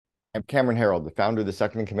I'm Cameron Harold, the founder of the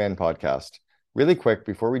Second in Command podcast. Really quick,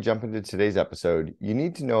 before we jump into today's episode, you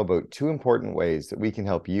need to know about two important ways that we can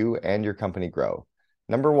help you and your company grow.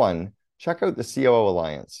 Number one, check out the COO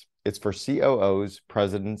Alliance. It's for COOs,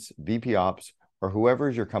 presidents, VP Ops, or whoever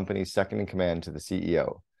is your company's second in command to the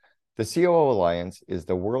CEO. The COO Alliance is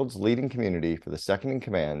the world's leading community for the second in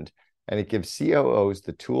command, and it gives COOs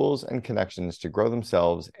the tools and connections to grow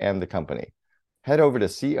themselves and the company. Head over to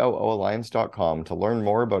COOalliance.com to learn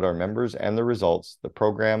more about our members and the results, the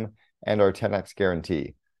program, and our 10x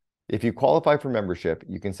guarantee. If you qualify for membership,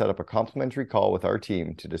 you can set up a complimentary call with our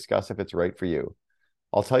team to discuss if it's right for you.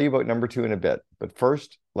 I'll tell you about number two in a bit, but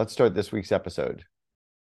first, let's start this week's episode.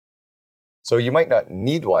 So you might not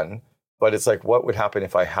need one, but it's like, what would happen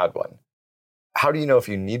if I had one? How do you know if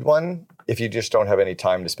you need one if you just don't have any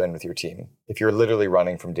time to spend with your team? If you're literally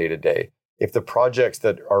running from day to day? If the projects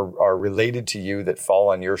that are related to you that fall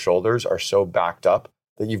on your shoulders are so backed up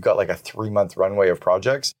that you've got like a 3-month runway of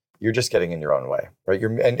projects, you're just getting in your own way, right?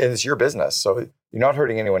 And it's your business, so you're not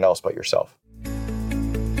hurting anyone else but yourself.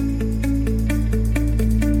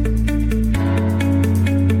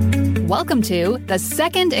 Welcome to the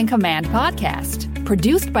Second in Command podcast,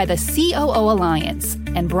 produced by the COO Alliance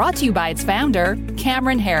and brought to you by its founder,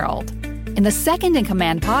 Cameron Harold. In the Second in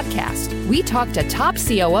Command podcast, we talk to top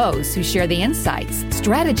COOs who share the insights,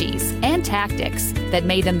 strategies, and tactics that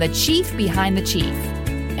made them the chief behind the chief.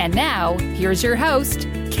 And now, here's your host,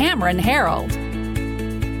 Cameron Harold.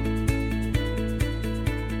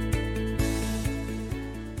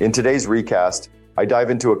 In today's recast, I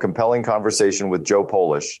dive into a compelling conversation with Joe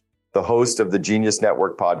Polish, the host of the Genius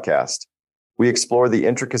Network podcast. We explore the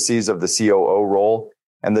intricacies of the COO role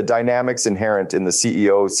and the dynamics inherent in the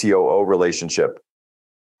CEO-COO relationship.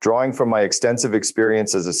 Drawing from my extensive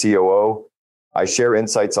experience as a COO, I share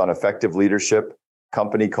insights on effective leadership,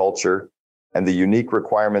 company culture, and the unique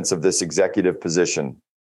requirements of this executive position.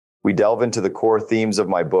 We delve into the core themes of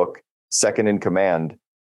my book, Second in Command,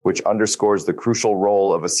 which underscores the crucial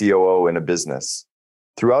role of a COO in a business.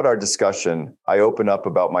 Throughout our discussion, I open up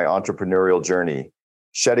about my entrepreneurial journey,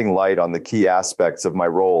 shedding light on the key aspects of my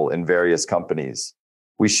role in various companies.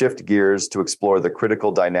 We shift gears to explore the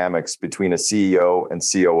critical dynamics between a CEO and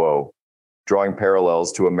COO, drawing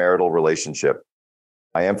parallels to a marital relationship.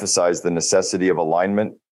 I emphasize the necessity of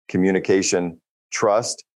alignment, communication,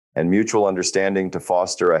 trust, and mutual understanding to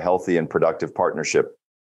foster a healthy and productive partnership.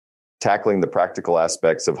 Tackling the practical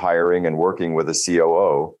aspects of hiring and working with a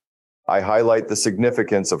COO, I highlight the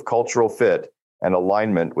significance of cultural fit and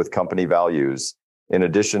alignment with company values, in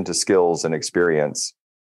addition to skills and experience.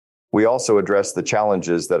 We also address the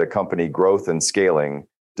challenges that accompany growth and scaling,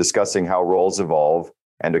 discussing how roles evolve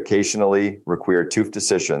and occasionally require tough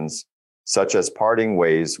decisions, such as parting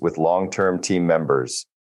ways with long-term team members.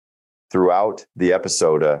 Throughout the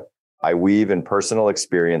episode, I weave in personal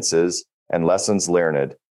experiences and lessons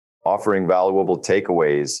learned, offering valuable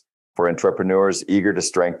takeaways for entrepreneurs eager to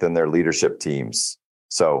strengthen their leadership teams.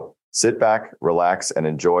 So sit back, relax, and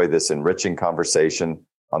enjoy this enriching conversation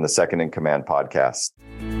on the Second in Command podcast.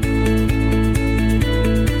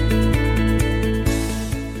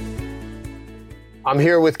 I'm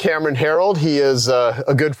here with Cameron Harold. He is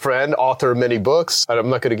a good friend, author of many books. I'm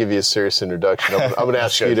not going to give you a serious introduction. I'm going to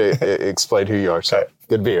ask you to explain who you are. So,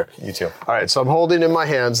 good to be here. You too. All right, so I'm holding in my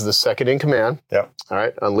hands the Second in Command. Yeah. All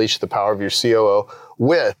right, unleash the power of your COO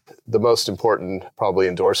with the most important, probably,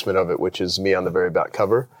 endorsement of it, which is me on the very back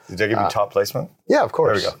cover. Did I give you top placement? Yeah, of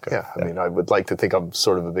course. There we go. Good. Yeah, I mean, I would like to think I'm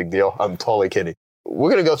sort of a big deal. I'm totally kidding.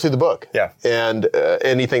 We're going to go through the book. Yeah. And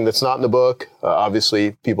anything that's not in the book,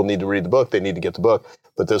 obviously, people need to read the book. They need to get the book.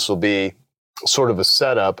 But this will be sort of a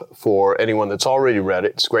setup for anyone that's already read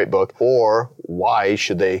it. It's a great book. Or why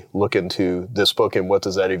should they look into this book and what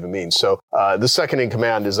does that even mean? So the second in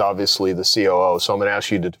command is obviously the COO. So I'm going to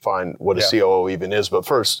ask you to define what a COO even is. But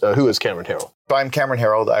first, who is Cameron Harold? So I'm Cameron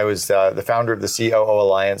Harold. I was the founder of the COO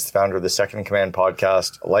Alliance, the founder of the Second in Command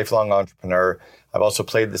podcast, a lifelong entrepreneur. I've also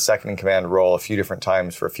played the second in command role a few different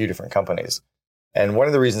times for a few different companies. And one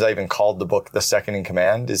of the reasons I even called the book The Second in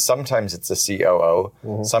Command is sometimes it's a COO,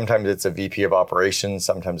 sometimes it's a VP of operations,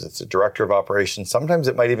 sometimes it's a director of operations, sometimes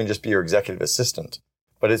it might even just be your executive assistant.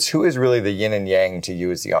 But it's who is really the yin and yang to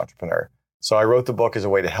you as the entrepreneur. So I wrote the book as a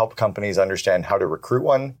way to help companies understand how to recruit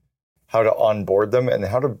one, how to onboard them, and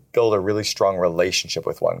how to build a really strong relationship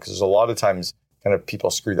with one. Because there's a lot of times kind of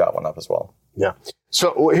people screw that one up as well. Yeah.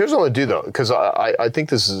 So here's what I'm going to do, though, because I think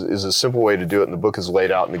this is a simple way to do it, and the book is laid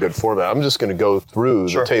out in a good format. I'm just going to go through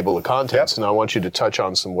the table of contents, and I want you to touch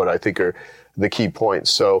on some what I think are the key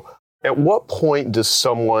points. So at what point does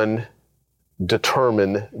someone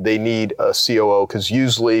determine they need a COO? Because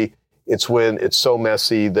usually It's when it's so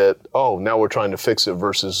messy that, oh, now we're trying to fix it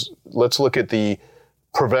versus let's look at the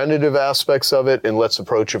preventative aspects of it and let's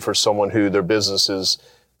approach it for someone who their business is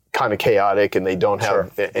kind of chaotic and they don't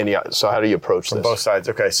have any. So how do you approach this? From both sides.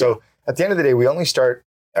 Okay. So at the end of the day, we only start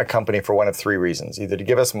a company for one of three reasons, either to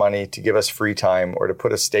give us money, to give us free time, or to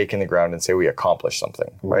put a stake in the ground and say we accomplished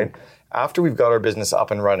something, right? After we've got our business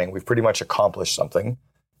up and running, we've pretty much accomplished something.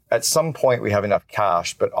 At some point, we have enough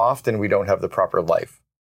cash, but often we don't have the proper life.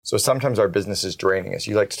 So sometimes our business is draining us.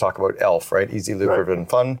 You like to talk about ELF, right? Easy, lucrative, and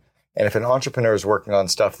fun. And if an entrepreneur is working on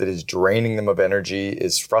stuff that is draining them of energy,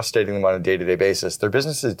 is frustrating them on a day-to-day basis, their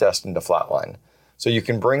business is destined to flatline. So you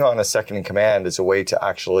can bring on a second in command as a way to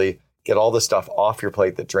actually get all the stuff off your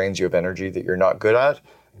plate that drains you of energy that you're not good at.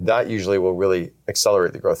 That usually will really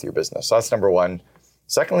accelerate the growth of your business. So that's number one.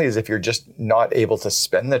 Secondly, is if you're just not able to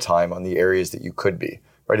spend the time on the areas that you could be,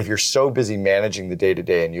 right? If you're so busy managing the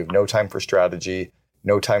day-to-day and you have no time for strategy,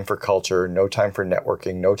 no time for culture, no time for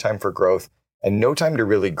networking, no time for growth, and no time to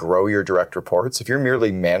really grow your direct reports. If you're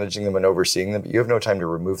merely managing them and overseeing them, but you have no time to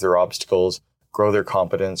remove their obstacles, grow their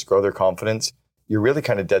competence, grow their confidence, you're really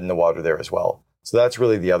kind of dead in the water there as well. So that's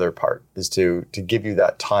really the other part, is to give you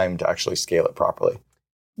that time to actually scale it properly.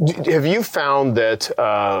 Have you found that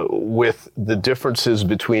with the differences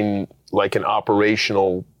between like an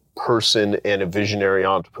operational person and a visionary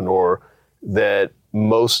entrepreneur, that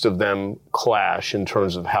most of them clash in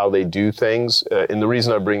terms of how they do things? And the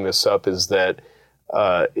reason I bring this up is that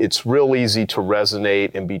it's real easy to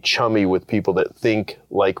resonate and be chummy with people that think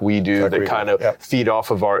like we do, that kind of feed off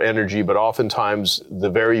of our energy. But oftentimes the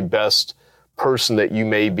very best person that you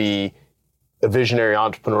may be a visionary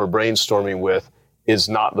entrepreneur brainstorming with is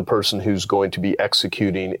not the person who's going to be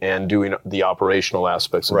executing and doing the operational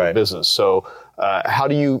aspects of the business. So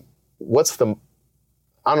what's the,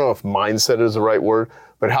 I don't know if mindset is the right word,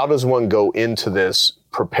 but how does one go into this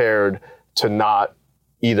prepared to not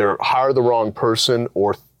either hire the wrong person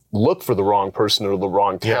or look for the wrong person or the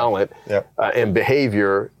wrong talent and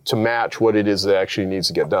behavior to match what it is that actually needs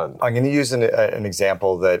to get done? I'm going to use an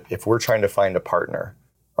example that if we're trying to find a partner,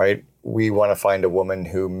 right, we want to find a woman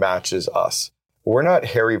who matches us. We're not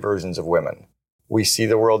hairy versions of women. We see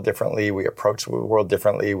the world differently. We approach the world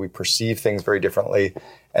differently. We perceive things very differently.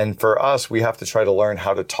 And for us, we have to try to learn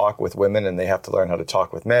how to talk with women, and they have to learn how to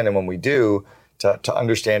talk with men. And when we do, to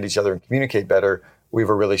understand each other and communicate better, we have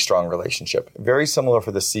a really strong relationship. Very similar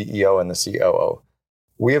for the CEO and the COO.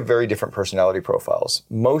 We have very different personality profiles.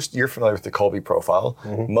 You're familiar with the Colby profile.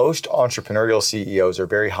 Most entrepreneurial CEOs are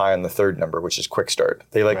very high on the third number, which is quick start.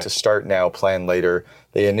 They like to start now, plan later.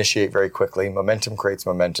 They initiate very quickly. Momentum creates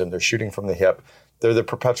momentum. They're shooting from the hip. They're the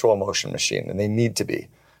perpetual motion machine, and they need to be.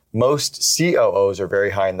 Most COOs are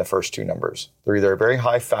very high in the first two numbers. They're either a very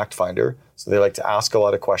high fact finder, so they like to ask a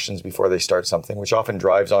lot of questions before they start something, which often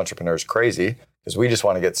drives entrepreneurs crazy because we just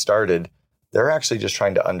want to get started. They're actually just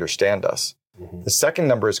trying to understand us. The second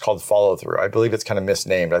number is called follow through. I believe it's kind of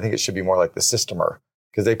misnamed. I think it should be more like the systemer,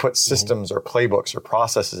 because they put systems or playbooks or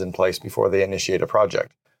processes in place before they initiate a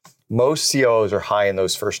project. Most COOs are high in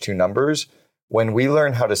those first two numbers. When we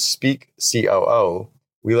learn how to speak COO,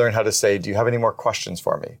 we learn how to say, do you have any more questions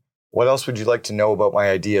for me? What else would you like to know about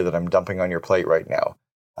my idea that I'm dumping on your plate right now?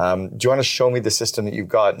 Do you want to show me the system that you've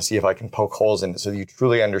got and see if I can poke holes in it so that you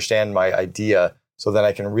truly understand my idea so that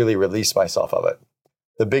I can really release myself of it?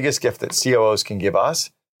 The biggest gift that COOs can give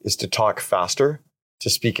us is to talk faster, to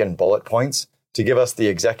speak in bullet points, to give us the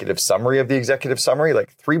executive summary of the executive summary.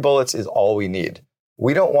 Like 3 bullets is all we need.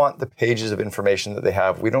 We don't want the pages of information that they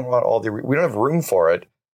have. We don't want we don't have room for it.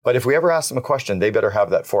 But if we ever ask them a question, they better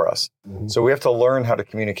have that for us. So we have to learn how to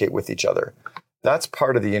communicate with each other. That's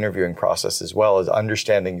part of the interviewing process as well, as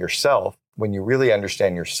understanding yourself. When you really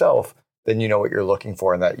understand yourself, then you know what you're looking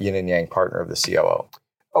for in that yin and yang partner of the COO.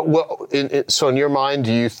 Well, so in your mind,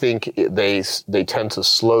 do you think they tend to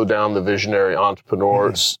slow down the visionary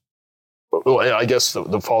entrepreneurs? Well, I guess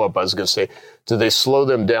the follow-up I was going to say, do they slow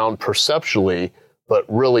them down perceptually, but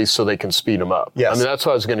really so they can speed them up? Yes. I mean, that's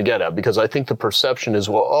what I was going to get at, because I think the perception is,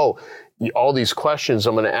 well, all these questions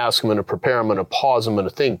I'm going to ask, I'm going to prepare, I'm going to pause, I'm going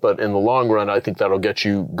to think. But in the long run, I think that'll get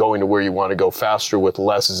you going to where you want to go faster with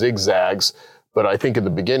less zigzags. But I think in the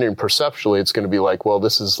beginning, perceptually, it's going to be like, well,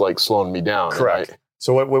 this is like slowing me down. Correct.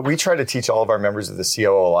 So what we try to teach all of our members of the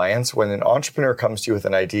COO Alliance, when an entrepreneur comes to you with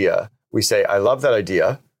an idea, we say, I love that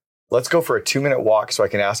idea. Let's go for a 2-minute walk so I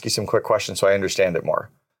can ask you some quick questions so I understand it more.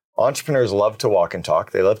 Entrepreneurs love to walk and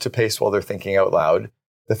talk. They love to pace while they're thinking out loud.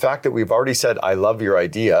 The fact that we've already said, I love your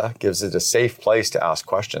idea, gives it a safe place to ask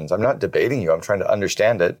questions. I'm not debating you. I'm trying to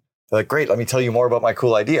understand it. They're like, great, let me tell you more about my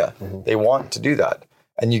cool idea. They want to do that.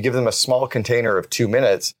 And you give them a small container of 2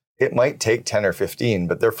 minutes. It might take 10 or 15,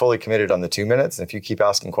 but they're fully committed on the 2 minutes. And if you keep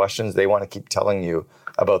asking questions, they want to keep telling you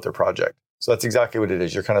about their project. So that's exactly what it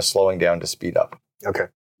is. You're kind of slowing down to speed up. Okay.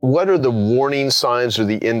 What are the warning signs or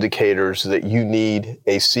the indicators that you need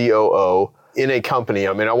a COO in a company?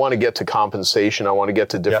 I mean, I want to get to compensation. I want to get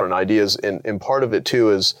to different ideas. And part of it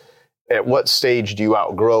too is, at what stage do you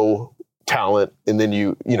outgrow talent? And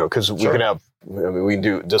then because we can have, we can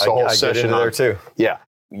do just a whole session get into there too. Yeah.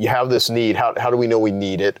 You have this need. How do we know we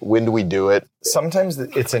need it? When do we do it? Sometimes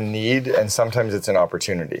it's a need and sometimes it's an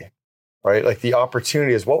opportunity, right? Like the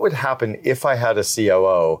opportunity is, what would happen if I had a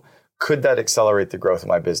COO? Could that accelerate the growth of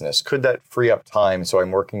my business? Could that free up time so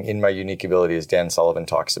I'm working in my unique ability, as Dan Sullivan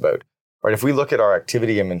talks about? Right? If we look at our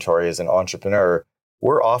activity inventory as an entrepreneur,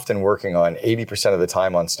 we're often working on 80% of the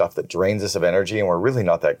time on stuff that drains us of energy and we're really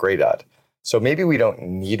not that great at. So maybe we don't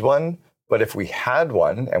need one. But if we had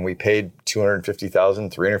one and we paid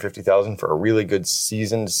 $250,000, $350,000 for a really good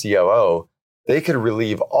seasoned COO, they could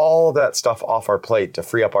relieve all that stuff off our plate to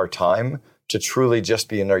free up our time to truly just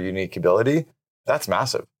be in our unique ability. That's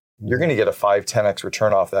massive. You're going to get a 5-10x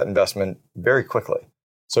return off that investment very quickly.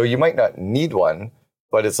 So you might not need one,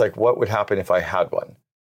 but it's like, what would happen if I had one?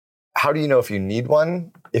 How do you know if you need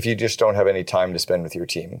one? If you just don't have any time to spend with your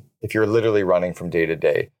team, if you're literally running from day to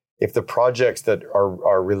day. If the projects that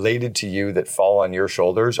are related to you that fall on your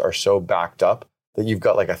shoulders are so backed up that you've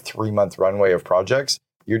got like a 3-month runway of projects,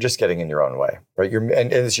 you're just getting in your own way, right?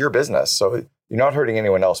 And it's your business. So you're not hurting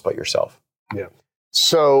anyone else but yourself. Yeah.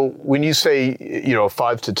 So when you say,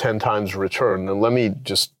 5 to 10 times return, then let me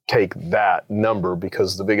just take that number,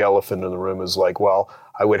 because the big elephant in the room is like, well,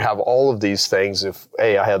 I would have all of these things if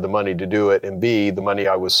A, I had the money to do it, and B, the money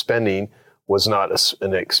I was spending was not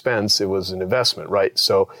an expense, it was an investment, right?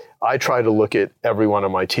 So I try to look at everyone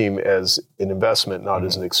on my team as an investment, not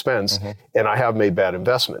as an expense. And I have made bad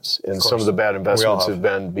investments. And some of the bad investments have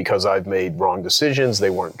been because I've made wrong decisions, they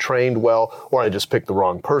weren't trained well, or I just picked the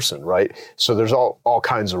wrong person, right? So there's all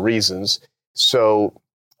kinds of reasons. So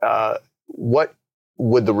what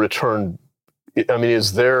would the return, I mean,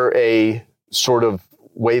 is there a sort of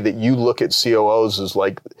way that you look at COOs as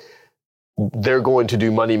like, they're going to do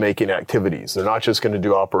money-making activities. They're not just going to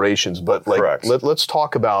do operations, but like, let's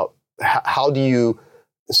talk about how do you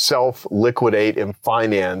self-liquidate and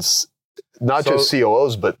finance, not just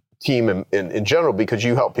COOs, but team in general, because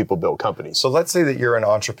you help people build companies. So let's say that you're an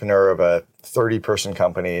entrepreneur of a 30-person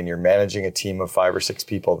company and you're managing a team of 5 or 6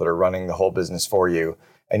 people that are running the whole business for you.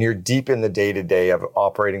 And you're deep in the day-to-day of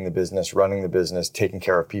operating the business, running the business, taking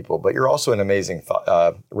care of people, but you're also an amazing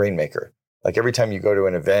rainmaker. Like every time you go to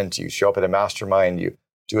an event, you show up at a mastermind, you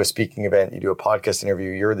do a speaking event, you do a podcast interview,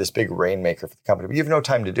 you're this big rainmaker for the company, but you have no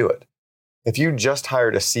time to do it. If you just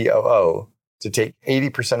hired a COO to take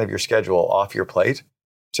 80% of your schedule off your plate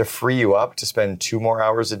to free you up to spend 2 more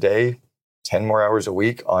hours a day, 10 more hours a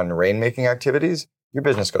week on rainmaking activities, your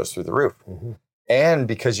business goes through the roof. And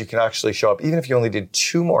because you can actually show up, even if you only did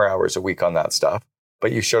 2 more hours a week on that stuff,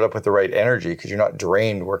 but you showed up with the right energy because you're not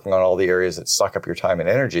drained working on all the areas that suck up your time and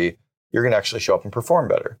energy, you're going to actually show up and perform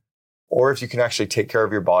better. Or if you can actually take care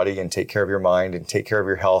of your body and take care of your mind and take care of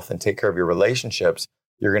your health and take care of your relationships,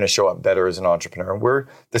 you're going to show up better as an entrepreneur.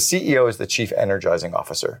 The CEO is the chief energizing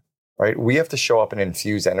officer, right? We have to show up and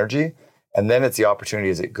infuse energy. And then it's the opportunity.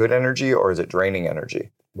 Is it good energy or is it draining energy?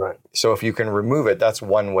 Right. So if you can remove it, that's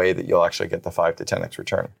one way that you'll actually get the 5 to 10x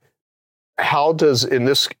return. How does, in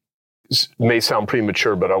this may sound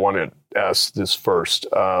premature, but I want to ask this first.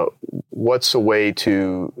 What's a way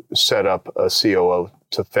to set up a COO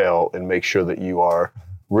to fail and make sure that you are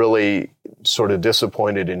really sort of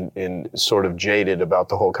disappointed and sort of jaded about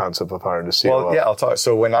the whole concept of hiring a COO? Well, yeah, I'll talk.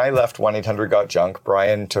 So when I left 1-800-GOT-JUNK,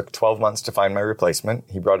 Brian took 12 months to find my replacement.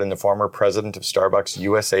 He brought in the former president of Starbucks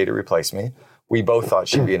USA to replace me. We both thought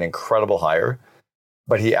she'd be an incredible hire,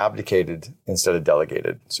 but he abdicated instead of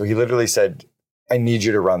delegated. So he literally said, I need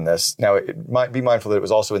you to run this. Now, it might be mindful that it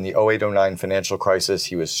was also in the 08-09 financial crisis.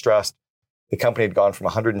 He was stressed. The company had gone from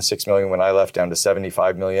 106 million when I left down to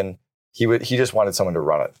 75 million. He just wanted someone to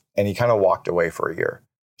run it. And he kind of walked away for a year.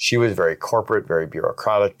 She was very corporate, very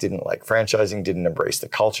bureaucratic, didn't like franchising, didn't embrace the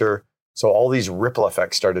culture. So all these ripple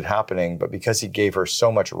effects started happening. But because he gave her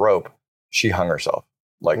so much rope, she hung herself,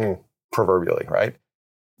 proverbially, right?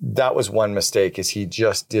 That was one mistake, is he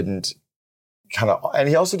just didn't and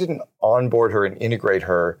he also didn't onboard her and integrate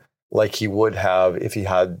her like he would have if he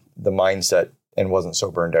had the mindset and wasn't so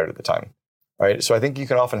burned out at the time, right? So I think you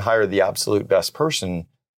can often hire the absolute best person,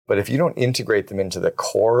 but if you don't integrate them into the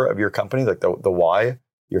core of your company, like the why,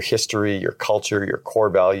 your history, your culture, your core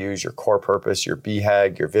values, your core purpose, your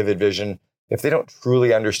BHAG, your vivid vision, if they don't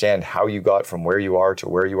truly understand how you got from where you are to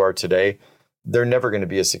where you are today, they're never going to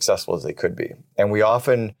be as successful as they could be. And we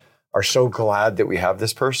often are so glad that we have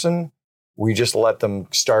this person, we just let them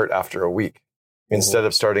start after a week instead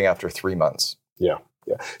of starting after 3 months. Yeah.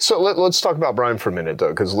 Yeah. So let's talk about Brian for a minute, though,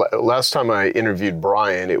 because last time I interviewed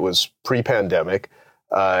Brian, it was pre-pandemic.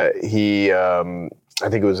 He, I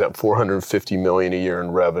think it was at $450 million a year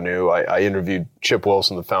in revenue. I interviewed Chip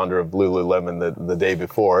Wilson, the founder of Lululemon, the day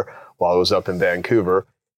before while I was up in Vancouver.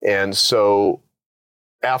 And so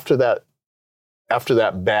after that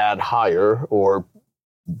bad hire or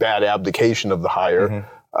bad abdication of the hire,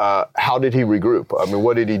 how did he regroup? I mean,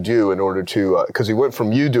 what did he do in order to, because he went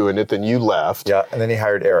from you doing it, then you left. Yeah, and then he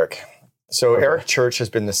hired Eric. So Eric Church has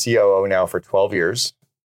been the COO now for 12 years.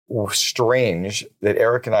 Strange that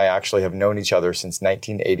Eric and I actually have known each other since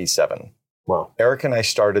 1987. Wow. Eric and I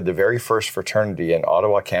started the very first fraternity in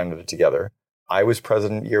Ottawa, Canada together. I was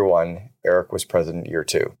president year 1. Eric was president year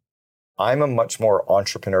 2. I'm a much more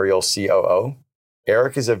entrepreneurial COO.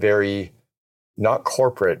 Eric is a very, not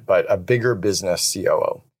corporate, but a bigger business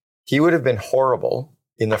COO. He would have been horrible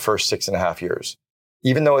in the first 6.5 years.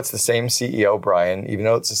 Even though it's the same CEO, Brian, even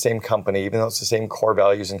though it's the same company, even though it's the same core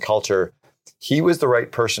values and culture, he was the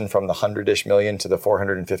right person from the 100-ish million to the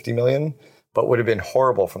 450 million, but would have been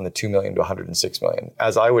horrible from the 2 million to 106 million,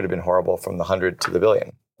 as I would have been horrible from the 100 to the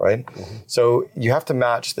billion, right? So you have to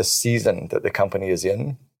match the season that the company is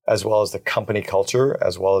in, as well as the company culture,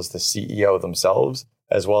 as well as the CEO themselves,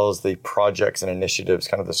 as well as the projects and initiatives,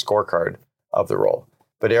 kind of the scorecard of the role.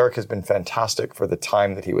 But Eric has been fantastic for the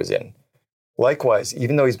time that he was in. Likewise,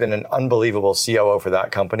 even though he's been an unbelievable COO for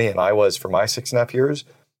that company, and I was for my 6.5 years,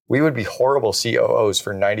 we would be horrible COOs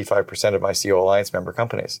for 95% of my COO Alliance member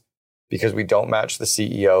companies because we don't match the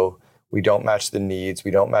CEO, we don't match the needs,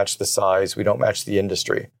 we don't match the size, we don't match the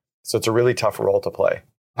industry. So it's a really tough role to play.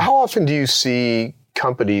 How often do you see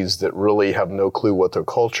companies that really have no clue what their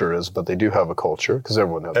culture is, but they do have a culture, because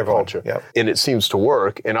everyone has a culture, and it seems to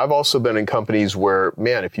work? And I've also been in companies where,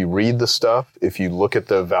 man, if you read the stuff, if you look at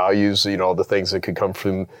the values, the things that could come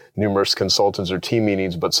from numerous consultants or team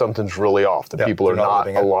meetings, but something's really off. The people are not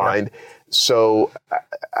aligned. So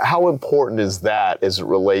how important is that as it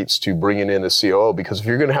relates to bringing in a COO? Because if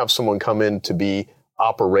you're going to have someone come in to be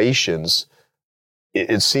operations,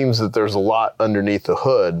 it seems that there's a lot underneath the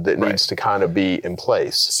hood that needs to kind of be in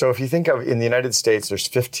place. So if you think of, in the United States, there's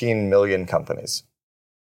 15 million companies.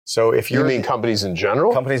 So if you mean companies in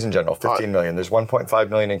general? Companies in general, 15 million. There's 1.5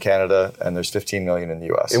 million in Canada, and there's 15 million in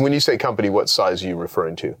the US. And when you say company, what size are you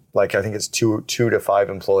referring to? Like, I think it's two to 5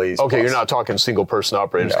 employees. Okay, plus. You're not talking single person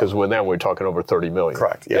operators, because with them we're talking over 30 million.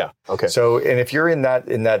 Correct. Yeah. Okay. So, and if you're in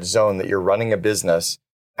that zone that you're running a business,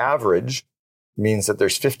 average means that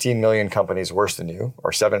there's 15 million companies worse than you,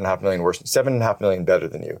 or 7.5 million worse, 7.5 million better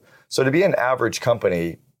than you. So to be an average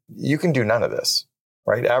company, you can do none of this,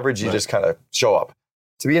 right? Average, you just kind of show up.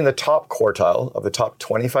 To be in the top quartile of the top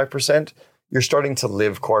 25%, you're starting to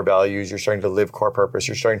live core values, you're starting to live core purpose,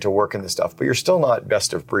 you're starting to work in this stuff, but you're still not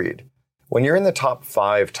best of breed. When you're in the top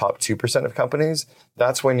 5, top 2% of companies,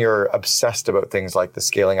 that's when you're obsessed about things like the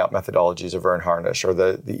scaling up methodologies of Verne Harnish, or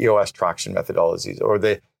the EOS traction methodologies, or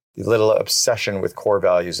the little obsession with core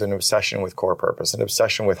values, an obsession with core purpose, an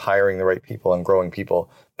obsession with hiring the right people and growing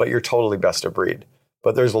people, but you're totally best of breed.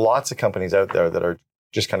 But there's lots of companies out there that are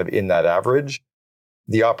just kind of in that average.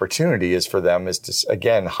 The opportunity is for them is to,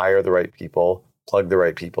 again, hire the right people, plug the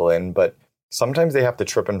right people in, but sometimes they have to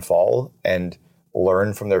trip and fall and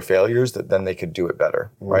learn from their failures, that then they could do it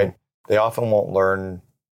better, right? They often won't learn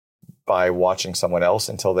by watching someone else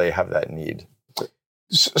until they have that need.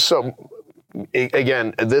 So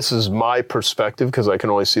again, this is my perspective, because I can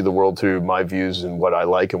only see the world through my views and what I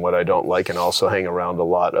like and what I don't like, and also hang around a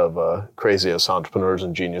lot of crazy-ass entrepreneurs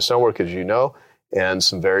in Genius Network, as you know, and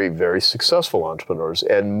some very, very successful entrepreneurs.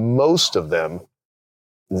 And most of them,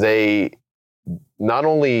 they not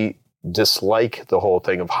only dislike the whole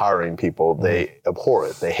thing of hiring people, they abhor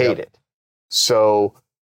it. They hate it. So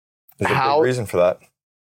there's a big reason for that.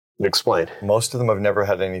 Explain. Most of them have never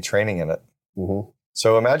had any training in it.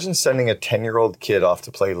 So imagine sending a 10-year-old kid off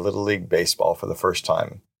to play Little League baseball for the first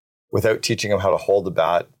time without teaching him how to hold the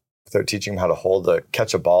bat, without teaching him how to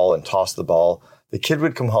catch a ball and toss the ball. The kid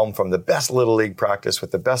would come home from the best Little League practice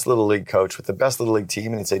with the best Little League coach, with the best Little League team,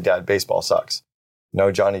 and he'd say, "Dad, baseball sucks."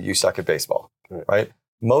 "No, Johnny, you suck at baseball." Right?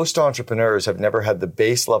 Most entrepreneurs have never had the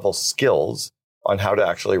base level skills on how to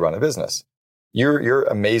actually run a business. You're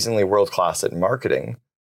amazingly world-class at marketing,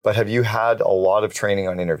 but have you had a lot of training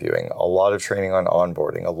on interviewing, a lot of training on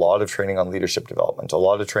onboarding, a lot of training on leadership development, a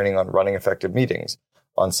lot of training on running effective meetings,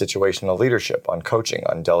 on situational leadership, on coaching,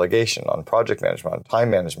 on delegation, on project management, on time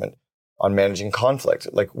management, on managing conflict?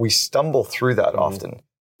 Like, we stumble through that often.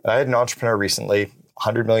 And I had an entrepreneur recently,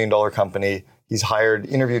 $100 million company. He's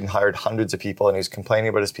interviewed and hired hundreds of people, and he's complaining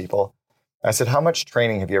about his people. I said, how much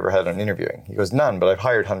training have you ever had on interviewing? He goes, none, but I've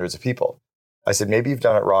hired hundreds of people. I said, maybe you've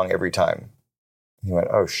done it wrong every time. He went,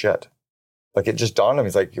 oh shit. Like it just dawned on me.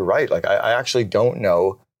 He's like, you're right. Like I actually don't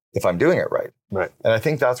know if I'm doing it right. Right. And I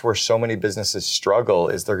think that's where so many businesses struggle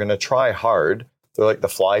is they're going to try hard. They're like the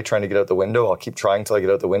fly trying to get out the window. I'll keep trying till I get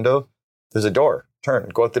out the window. There's a door. Turn,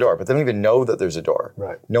 go out the door. But they don't even know that there's a door.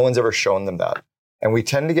 Right. No one's ever shown them that. And we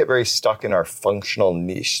tend to get very stuck in our functional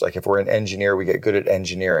niche. Like if we're an engineer, we get good at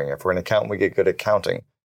engineering. If we're an accountant, we get good at accounting.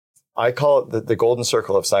 I call it the golden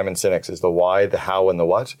circle of Simon Sinek's is the why, the how, and the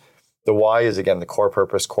what. The why is, again, the core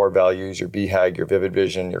purpose, core values, your BHAG, your vivid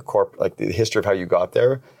vision, your core, like the history of how you got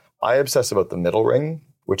there. I obsess about the middle ring,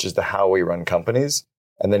 which is the how we run companies.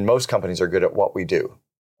 And then most companies are good at what we do,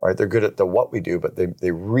 right? They're good at the what we do, but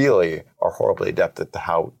they really are horribly adept at the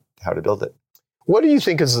how to build it. What do you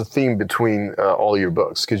think is the theme between all your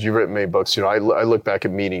books? Because you've written many books. You know, I look back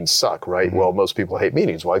at meetings suck, right? Mm-hmm. Well, most people hate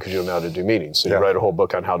meetings. Why? Because you don't know how to do meetings. So you write a whole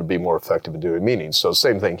book on how to be more effective in doing meetings. So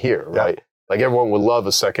same thing here, right? Like everyone would love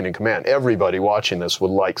a second in command. Everybody watching this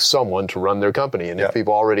would like someone to run their company. And if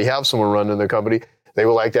people already have someone running their company, they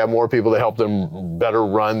would like to have more people to help them better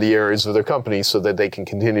run the areas of their company so that they can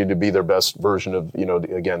continue to be their best version of, you know,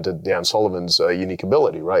 again, to Dan Sullivan's unique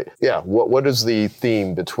ability, right? Yeah. What is the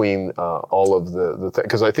theme between all of the things?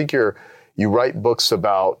 Because I think you write books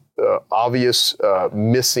about obvious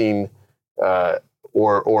missing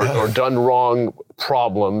or done wrong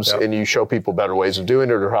problems, and you show people better ways of doing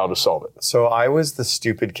it or how to solve it. So I was the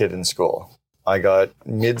stupid kid in school. I got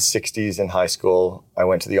mid-60s in high school. I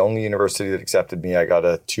went to the only university that accepted me. I got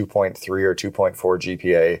a 2.3 or 2.4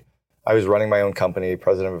 GPA. I was running my own company,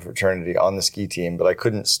 president of a fraternity on the ski team, but I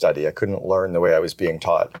couldn't study. I couldn't learn the way I was being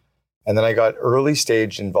taught. And then I got early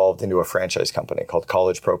stage involved into a franchise company called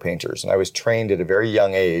College Pro Painters. And I was trained at a very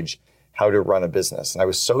young age how to run a business. And I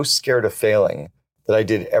was so scared of failing that I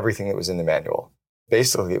did everything that was in the manual.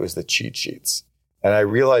 Basically, it was the cheat sheets. And I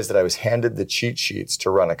realized that I was handed the cheat sheets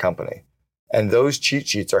to run a company. And those cheat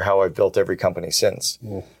sheets are how I've built every company since.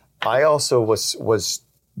 Mm. I also was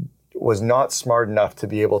not smart enough to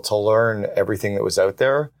be able to learn everything that was out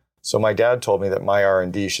there. So my dad told me that my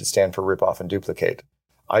R&D should stand for rip off and duplicate.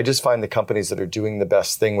 I just find the companies that are doing the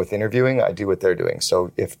best thing with interviewing, I do what they're doing.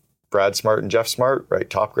 So if Brad Smart and Jeff Smart, right,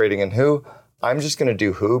 top grading in who, I'm just going to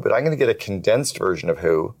do who, but I'm going to get a condensed version of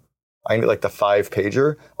who. I'm going to get like the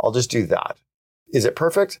 5-pager. I'll just do that. Is it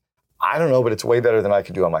perfect? I don't know, but it's way better than I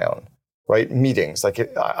could do on my own. Right? Meetings.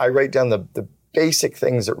 I write down the basic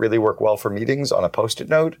things that really work well for meetings on a Post-it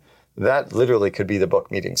note. That literally could be the book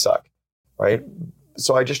Meetings Suck. Right?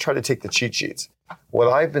 So I just try to take the cheat sheets. What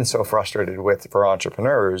I've been so frustrated with for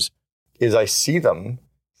entrepreneurs is I see them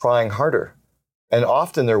trying harder. And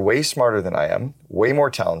often they're way smarter than I am, way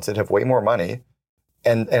more talented, have way more money.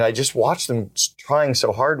 And I just watch them trying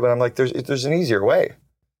so hard when I'm like, there's an easier way.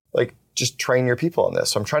 Like, just train your people on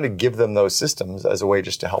this. So I'm trying to give them those systems as a way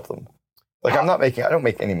just to help them. Like I don't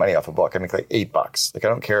make any money off a book. I make like $8. Like I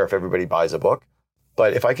don't care if everybody buys a book,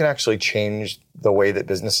 but if I can actually change the way that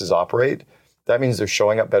businesses operate, that means they're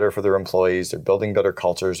showing up better for their employees. They're building better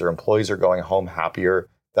cultures. Their employees are going home happier.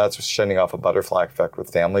 That's sending off a butterfly effect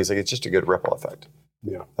with families. Like it's just a good ripple effect.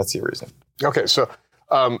 Yeah. That's the reason. Okay. So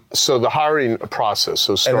the hiring process.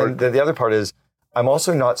 And then the other part is I'm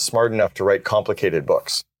also not smart enough to write complicated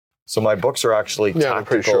books. So my books are actually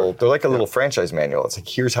tactical. Sure. They're like a little franchise manual. It's like,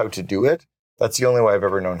 here's how to do it. That's the only way I've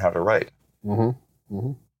ever known how to write. Mm-hmm.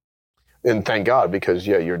 Mm-hmm. And thank God, because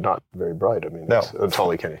you're not very bright. I mean, no. I'm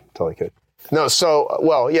totally kidding. No, so,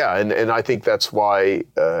 well, yeah, and I think that's why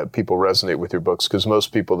people resonate with your books, because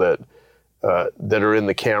most people that are in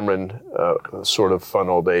the Cameron sort of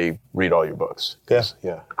funnel, they read all your books.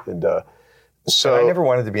 Yeah. And so I never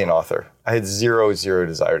wanted to be an author. I had zero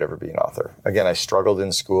desire to ever be an author. Again, I struggled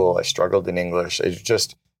in school. I struggled in English. It's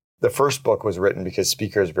just, the first book was written because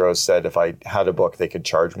Speakers Bureau said if I had a book, they could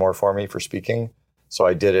charge more for me for speaking. So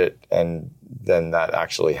I did it, and then that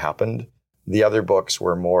actually happened. The other books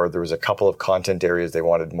were more, there was a couple of content areas they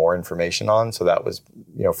wanted more information on. So that was,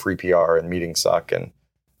 Free PR and Meetings Suck and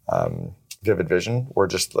Vivid Vision were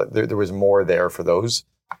just, there was more there for those.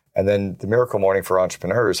 And then the Miracle Morning for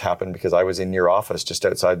Entrepreneurs happened because I was in your office just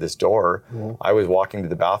outside this door. Mm-hmm. I was walking to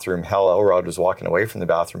the bathroom. Hal Elrod was walking away from the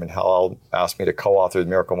bathroom, and Hal asked me to co-author the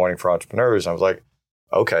Miracle Morning for Entrepreneurs. And I was like,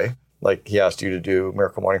 okay. Like he asked you to do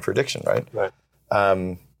Miracle Morning for Addiction, right? Right.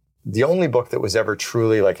 The only book that was ever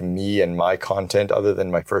truly like me and my content other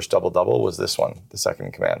than my first double was this one, The Second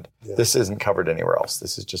in Command. Yeah. This isn't covered anywhere else.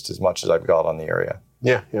 This is just as much as I've got on the area.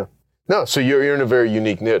 Yeah. No, so you're in a very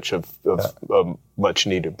unique niche of a much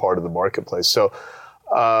needed part of the marketplace. So,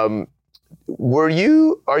 are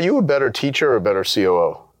you a better teacher or a better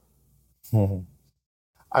COO?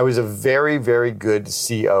 I was a very, very good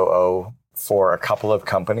COO for a couple of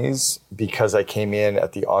companies because I came in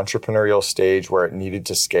at the entrepreneurial stage where it needed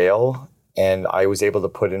to scale, and I was able to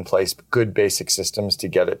put in place good basic systems to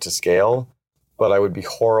get it to scale. But I would be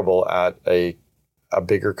horrible at a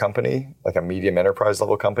bigger company, like a medium enterprise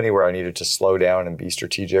level company, where I needed to slow down and be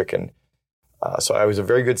strategic. And so I was a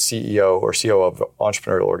very good CEO or COO of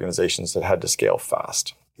entrepreneurial organizations that had to scale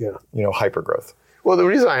fast. Yeah. Hyper growth. Well, the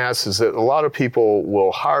reason I ask is that a lot of people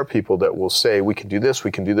will hire people that will say, we can do this,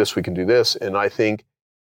 we can do this, we can do this. And I think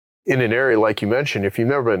in an area like you mentioned, if you've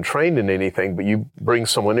never been trained in anything, but you bring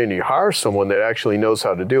someone in, you hire someone that actually knows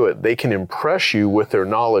how to do it, they can impress you with their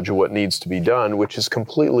knowledge of what needs to be done, which is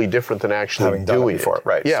completely different than actually doing it.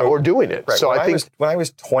 Right. Yeah, or doing it. Right. So when I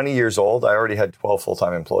was 20 years old, I already had 12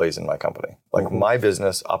 full-time employees in my company. My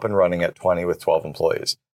business up and running at 20 with 12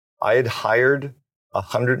 employees. I had hired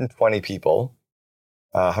 120 people,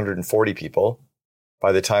 140 people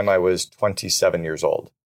by the time I was 27 years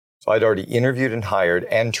old. So I'd already interviewed and hired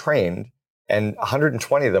and trained, and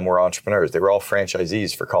 120 of them were entrepreneurs. They were all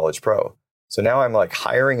franchisees for College Pro. So now I'm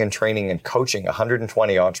hiring and training and coaching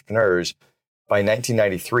 120 entrepreneurs. By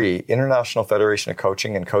 1993, International Federation of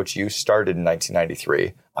Coaching and Coach U started in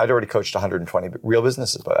 1993. I'd already coached 120 real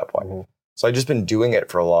businesses by that point. Mm-hmm. So I'd just been doing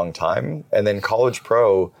it for a long time. And then College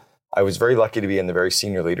Pro, I was very lucky to be in the very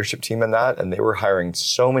senior leadership team in that. And they were hiring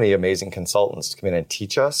so many amazing consultants to come in and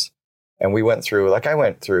teach us. And we went through, I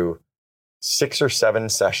went through 6 or 7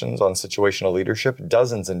 sessions on situational leadership,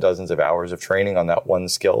 dozens and dozens of hours of training on that one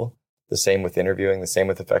skill. The same with interviewing, the same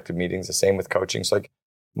with effective meetings, the same with coaching. So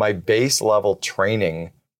my base level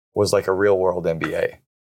training was like a real world MBA.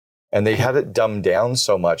 And they had it dumbed down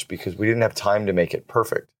so much because we didn't have time to make it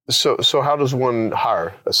perfect. So how does one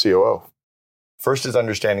hire a COO? First is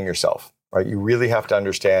understanding yourself, right? You really have to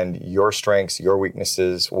understand your strengths, your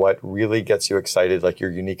weaknesses, what really gets you excited, like your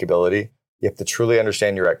unique ability. You have to truly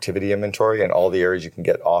understand your activity inventory and all the areas you can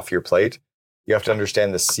get off your plate. You have to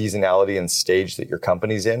understand the seasonality and stage that your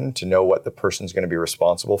company's in to know what the person's going to be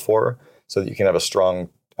responsible for so that you can have a strong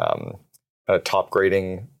top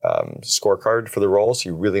grading scorecard for the role so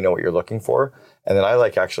you really know what you're looking for. And then I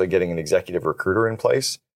like actually getting an executive recruiter in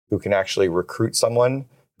place who can actually recruit someone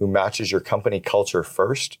who matches your company culture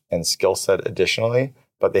first and skill set additionally,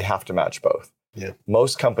 but they have to match both. Yeah.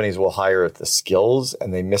 Most companies will hire the skills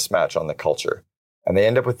and they mismatch on the culture. And they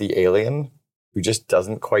end up with the alien who just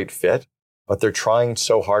doesn't quite fit, but they're trying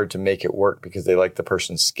so hard to make it work because they like the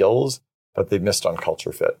person's skills, but they missed on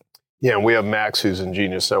culture fit. Yeah, and we have Max, who's in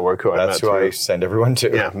Genius Network, I send everyone to.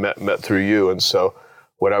 Yeah, met through you. And so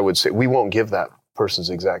what I would say, we won't give that person's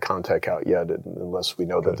exact contact out yet unless we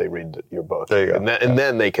know that they read your book. There you go. And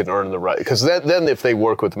then they can earn the right. Because then if they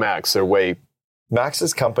work with Max, they're way...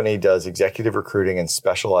 Max's company does executive recruiting and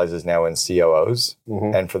specializes now in COOs.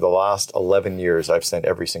 Mm-hmm. And for the last 11 years, I've sent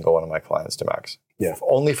every single one of my clients to Max. Yeah.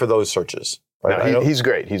 Only for those searches. Right? No, he's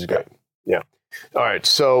great. He's great. Yeah. All right.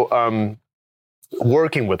 So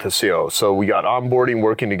working with the COO. So we got onboarding,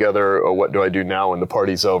 working together. What do I do now when the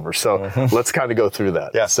party's over? So let's kind of go through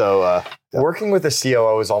that. Yeah. So working with a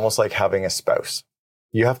COO is almost like having a spouse.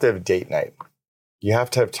 You have to have date night. You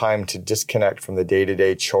have to have time to disconnect from the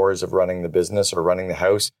day-to-day chores of running the business or running the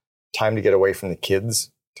house, time to get away from the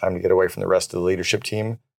kids, time to get away from the rest of the leadership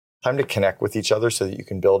team, time to connect with each other so that you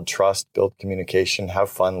can build trust, build communication,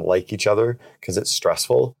 have fun, like each other, because it's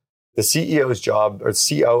stressful. The CEO's job or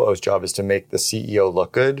COO's job is to make the CEO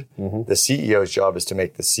look good. Mm-hmm. The CEO's job is to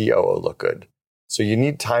make the COO look good. So you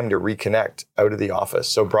need time to reconnect out of the office.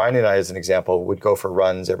 So Brian and I, as an example, would go for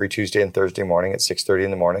runs every Tuesday and Thursday morning at 6:30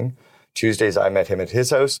 in the morning. Tuesdays, I met him at his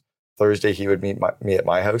house. Thursday, he would meet me at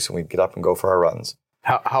my house, and we'd get up and go for our runs.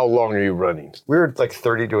 How long are you running? We were like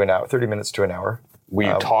 30 minutes to an hour. Were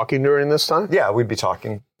you talking during this time? Yeah, we'd be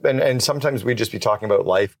talking. And sometimes we'd just be talking about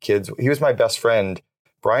life, kids. He was my best friend.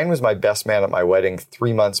 Brian was my best man at my wedding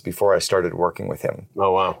 3 months before I started working with him.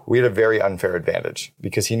 Oh, wow. We had a very unfair advantage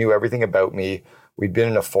because he knew everything about me. We'd been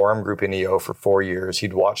in a forum group in EO for 4 years.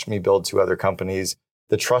 He'd watched me build 2 other companies.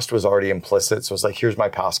 The trust was already implicit. So it was like, here's my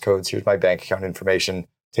passcodes, here's my bank account information,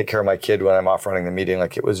 take care of my kid when I'm off running the meeting.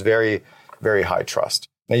 Like it was very, very high trust.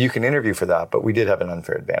 Now you can interview for that, but we did have an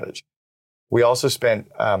unfair advantage. We also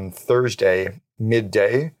spent Thursday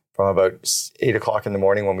midday from about 8 o'clock in the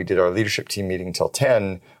morning when we did our leadership team meeting till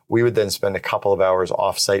 10. We would then spend a couple of hours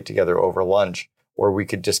off site together over lunch where we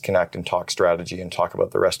could disconnect and talk strategy and talk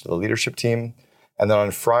about the rest of the leadership team. And then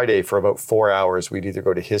on Friday, for about 4 hours, we'd either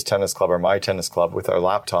go to his tennis club or my tennis club with our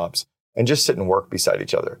laptops and just sit and work beside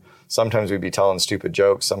each other. Sometimes we'd be telling stupid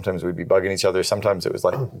jokes. Sometimes we'd be bugging each other. Sometimes it was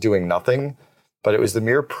like doing nothing. But it was the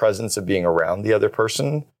mere presence of being around the other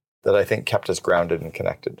person that I think kept us grounded and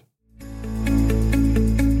connected.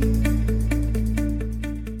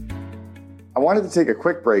 I wanted to take a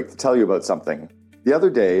quick break to tell you about something. The other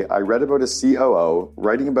day, I read about a COO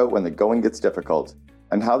writing about when the going gets difficult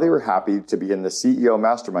and how they were happy to be in the CEO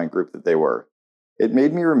mastermind group that they were. It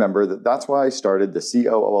made me remember that that's why I started the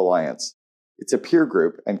COO Alliance. It's a peer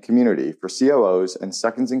group and community for COOs and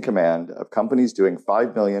seconds in command of companies doing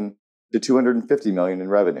 $5 million to $250 million in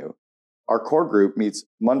revenue. Our core group meets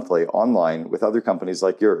monthly online with other companies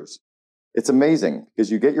like yours. It's amazing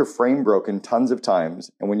because you get your frame broken tons of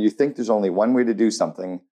times, and when you think there's only one way to do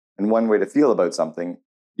something and one way to feel about something,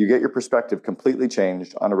 you get your perspective completely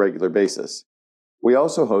changed on a regular basis. We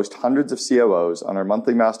also host hundreds of COOs on our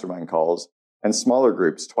monthly mastermind calls and smaller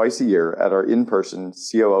groups twice a year at our in-person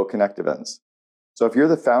COO Connect events. So if you're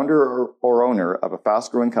the founder or owner of a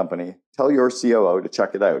fast-growing company, tell your COO to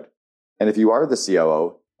check it out. And if you are the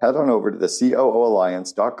COO, head on over to the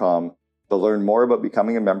COOalliance.com to learn more about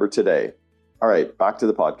becoming a member today. All right, back to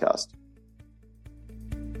the podcast.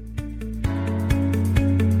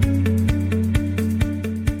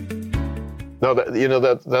 No,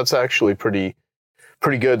 that's actually pretty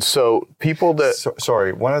good. So people that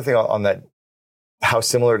sorry, one other thing on that, how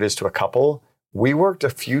similar it is to a couple. We worked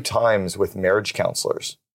a few times with marriage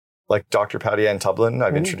counselors, like Dr. Patty Ann Tublin.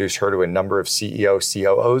 I've introduced her to a number of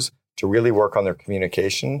COOs to really work on their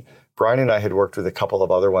communication. Brian and I had worked with a couple of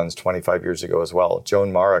other ones 25 years ago as well.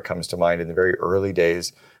 Joan Mara comes to mind in the very early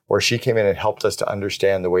days, where she came in and helped us to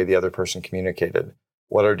understand the way the other person communicated,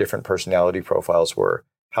 what our different personality profiles were,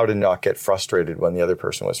 how to not get frustrated when the other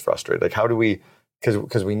person was frustrated. Like, how do we,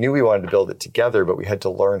 because we knew we wanted to build it together, but we had to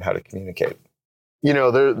learn how to communicate.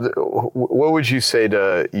 What would you say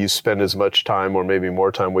to you spend as much time or maybe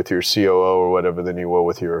more time with your COO or whatever than you will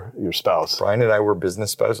with your spouse? Brian and I were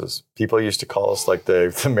business spouses. People used to call us like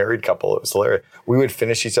the married couple. It was hilarious. We would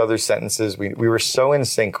finish each other's sentences. We were so in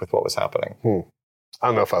sync with what was happening. I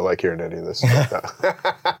don't know if I like hearing any of this stuff.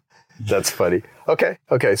 That's funny. Okay.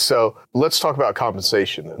 So let's talk about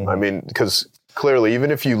compensation then. I mean, because clearly,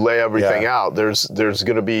 even if you lay everything out, there's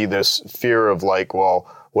going to be this fear of like, well,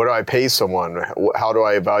 what do I pay someone? How do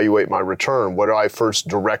I evaluate my return? What do I first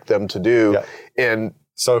direct them to do? And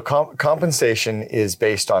so compensation is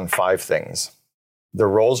based on 5 things: the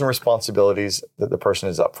roles and responsibilities that the person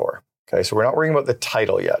is up for. Okay, so we're not worrying about the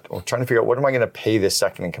title yet. We're trying to figure out, what am I going to pay this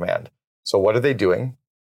second in command? So what are they doing?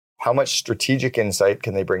 How much strategic insight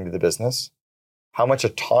can they bring to the business? How much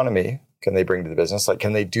autonomy can they bring to the business? Like,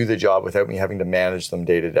 can they do the job without me having to manage them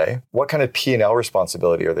day to day? What kind of P&L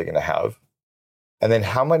responsibility are they going to have? And then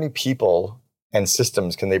how many people and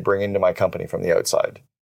systems can they bring into my company from the outside?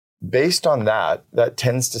 Based on that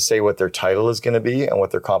tends to say what their title is going to be and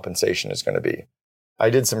what their compensation is going to be.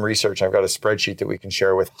 I did some research. I've got a spreadsheet that we can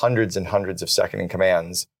share with hundreds and hundreds of second in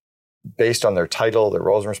commands based on their title, their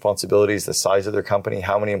roles and responsibilities, the size of their company,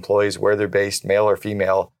 how many employees, where they're based, male or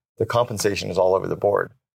female. The compensation is all over the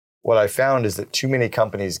board. What I found is that too many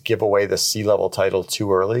companies give away the C-level title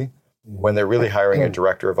too early when they're really hiring a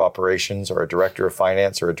director of operations or a director of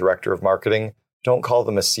finance or a director of marketing. Don't call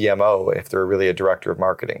them a CMO if they're really a director of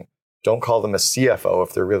marketing. Don't call them a CFO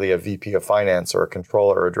if they're really a VP of finance or a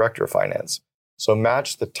controller or a director of finance. So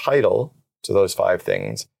match the title to those 5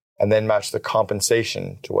 things and then match the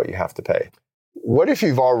compensation to what you have to pay. What if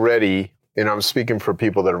you've already, and I'm speaking for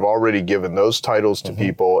people that have already given those titles to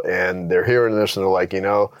people and they're hearing this and they're like, they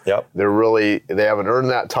haven't earned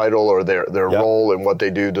that title, or their role and what they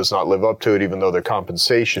do does not live up to it, even though their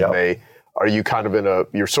compensation may. Are you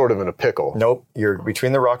you're sort of in a pickle? Nope. You're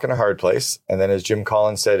between the rock and a hard place. And then, as Jim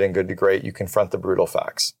Collins said in Good to Great, you confront the brutal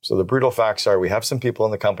facts. So the brutal facts are, we have some people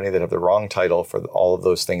in the company that have the wrong title for all of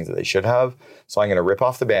those things that they should have. So I'm going to rip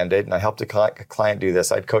off the Band-Aid. And I helped a client do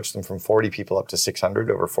this. I'd coached them from 40 people up to 600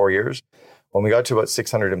 over 4 years. When we got to about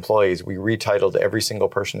 600 employees, we retitled every single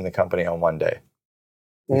person in the company on one day.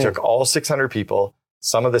 We took all 600 people.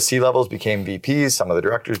 Some of the C-levels became VPs. Some of the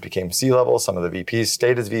directors became C-levels. Some of the VPs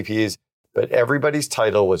stayed as VPs. But everybody's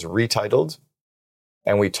title was retitled,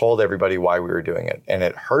 and we told everybody why we were doing it. And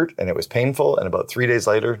it hurt, and it was painful. And about 3 days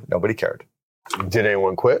later, nobody cared. Did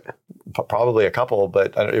anyone quit? Probably a couple,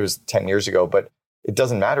 but it was 10 years ago. But it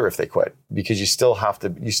doesn't matter if they quit, because you still have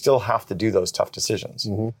to do those tough decisions.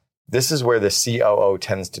 This is where the COO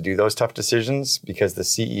tends to do those tough decisions, because the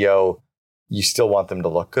CEO, you still want them to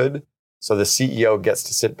look good. So the CEO gets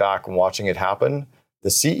to sit back and watching it happen. The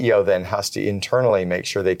CEO then has to internally make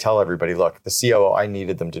sure they tell everybody, look, the COO, I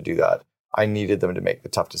needed them to do that. I needed them to make the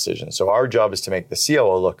tough decisions. So our job is to make the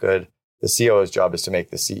COO look good The COO's job is to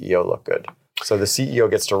make the CEO look good. So the CEO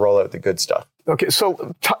gets to roll out the good stuff. Okay,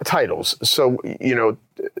 so titles. So,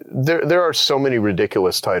 there are so many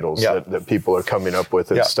ridiculous titles that people are coming up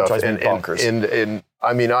with and stuff. And bonkers. And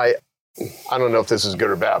I mean, I don't know if this is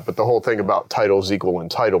good or bad, but the whole thing about titles equal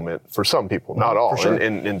entitlement for some people, not all. Sure.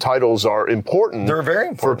 And titles are important. They're very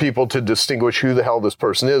important for people to distinguish who the hell this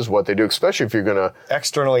person is, what they do, especially if you're going to...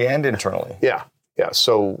 Externally and internally. Yeah.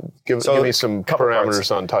 So give me some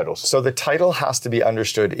parameters on titles. So the title has to be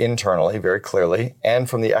understood internally very clearly and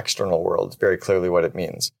from the external world very clearly what it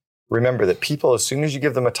means. Remember that people, as soon as you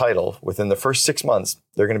give them a title, within the first 6 months,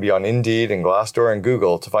 they're going to be on Indeed and Glassdoor and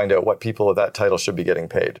Google to find out what people with that title should be getting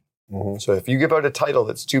paid. Mm-hmm. So if you give out a title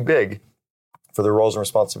that's too big for their roles and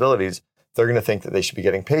responsibilities, they're going to think that they should be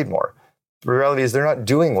getting paid more. The reality is they're not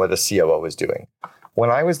doing what a COO is doing.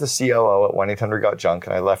 When I was the COO at 1-800-GOT-JUNK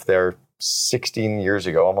and I left there 16 years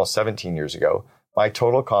ago, almost 17 years ago, my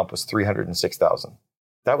total comp was $306,000.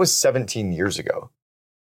 That was 17 years ago.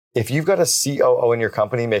 If you've got a COO in your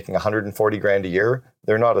company making $140,000 a year,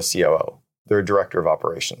 they're not a COO. They're a director of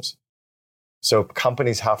operations. So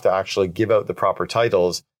companies have to actually give out the proper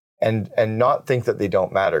titles and not think that they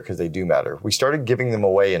don't matter, because they do matter. We started giving them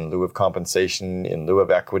away in lieu of compensation, in lieu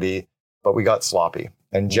of equity, but we got sloppy.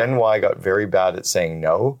 And Gen Y got very bad at saying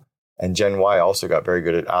no. And Gen Y also got very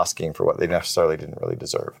good at asking for what they necessarily didn't really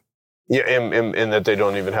deserve. Yeah, and that they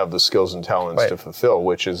don't even have the skills and talents to fulfill,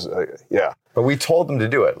 which is, But we told them to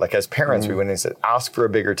do it. Like as parents, we went in and said, ask for a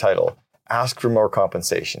bigger title, ask for more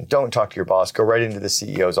compensation. Don't talk to your boss, go right into the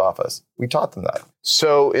CEO's office. We taught them that.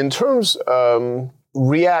 So in terms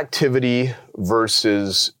reactivity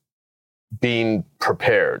versus being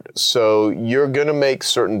prepared. So you're going to make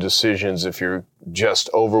certain decisions if you're just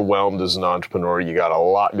overwhelmed as an entrepreneur. You got a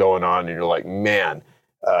lot going on and you're like, man,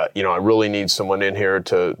 I really need someone in here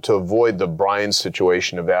to avoid the Brian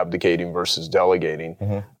situation of abdicating versus delegating.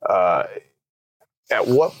 Mm-hmm. At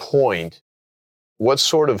what point, what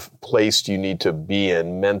sort of place do you need to be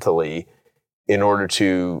in mentally in order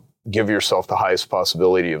to give yourself the highest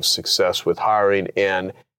possibility of success with hiring?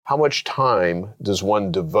 And how much time does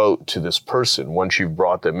one devote to this person once you've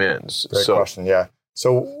brought them in? Great question, yeah.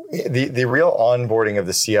 So the real onboarding of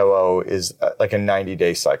the COO is like a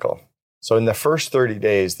 90-day cycle. So in the first 30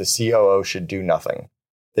 days, the COO should do nothing.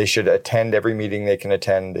 They should attend every meeting they can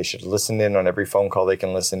attend. They should listen in on every phone call they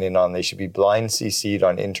can listen in on. They should be blind CC'd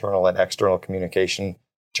on internal and external communication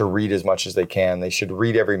to read as much as they can. They should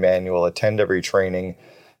read every manual, attend every training.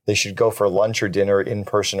 They should go for lunch or dinner in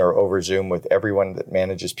person or over Zoom with everyone that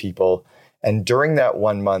manages people. And during that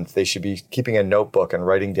 1 month, they should be keeping a notebook and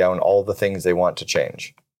writing down all the things they want to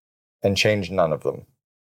change and change none of them.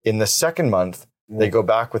 In the second month, they go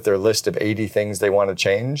back with their list of 80 things they want to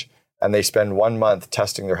change, and they spend 1 month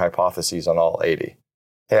testing their hypotheses on all 80.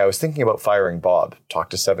 Hey, I was thinking about firing Bob. Talk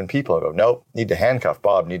to 7 people and go, nope, need to handcuff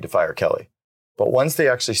Bob, need to fire Kelly. But once they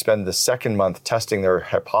actually spend the second month testing their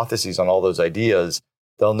hypotheses on all those ideas,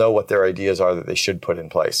 they'll know what their ideas are that they should put in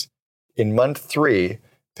place. In month 3,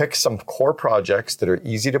 pick some core projects that are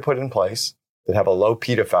easy to put in place, that have a low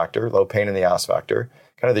PETA factor, low pain in the ass factor,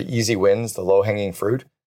 kind of the easy wins, the low hanging fruit,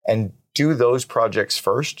 and do those projects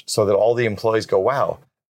first so that all the employees go, wow,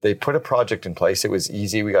 they put a project in place. It was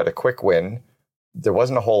easy. We got a quick win. There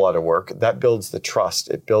wasn't a whole lot of work. That builds the trust.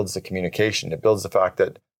 It builds the communication. It builds the fact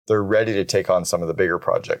that they're ready to take on some of the bigger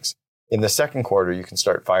projects. In the second quarter, you can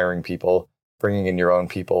start firing people, bringing in your own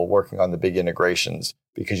people, working on the big integrations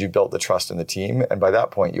because you built the trust in the team. And by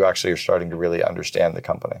that point, you actually are starting to really understand the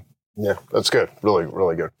company. Yeah, that's good. Really,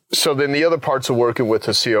 really good. So then the other parts of working with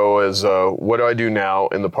the COO is what do I do now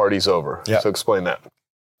and the party's over? Yeah. So explain that.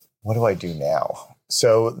 What do I do now?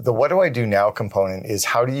 So the what do I do now component is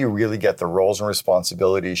how do you really get the roles and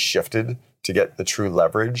responsibilities shifted to get the true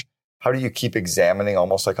leverage? How do you keep examining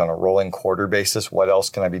almost like on a rolling quarter basis? What else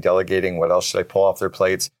can I be delegating? What else should I pull off their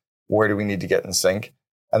plates? Where do we need to get in sync?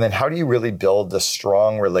 And then how do you really build the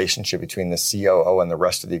strong relationship between the COO and the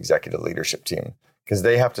rest of the executive leadership team? Because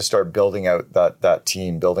they have to start building out that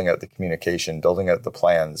team, building out the communication, building out the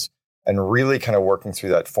plans, and really kind of working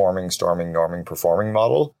through that forming, storming, norming, performing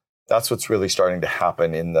model. That's what's really starting to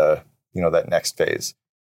happen in the, that next phase.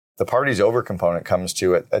 The party's over component comes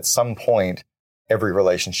to at some point, every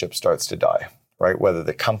relationship starts to die, right? Whether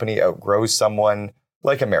the company outgrows someone,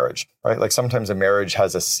 like a marriage, right? Like sometimes a marriage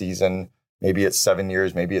has a season, maybe it's 7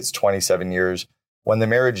 years, maybe it's 27 years. When the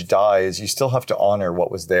marriage dies, you still have to honor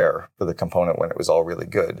what was there for the component when it was all really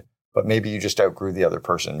good. But maybe you just outgrew the other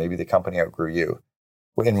person. Maybe the company outgrew you.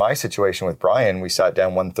 In my situation with Brian, we sat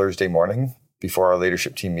down one Thursday morning before our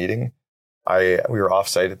leadership team meeting. We were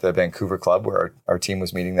offsite at the Vancouver club where our team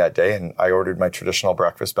was meeting that day, and I ordered my traditional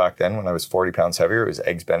breakfast back then when I was 40 pounds heavier. It was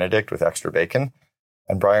eggs Benedict with extra bacon,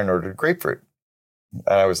 and Brian ordered grapefruit.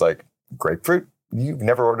 And I was like, grapefruit? You've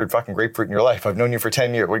never ordered fucking grapefruit in your life. I've known you for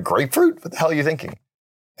 10 years. Wait, grapefruit? What the hell are you thinking?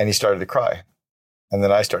 And he started to cry. And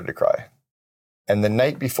then I started to cry. And the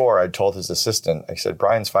night before, I told his assistant, I said,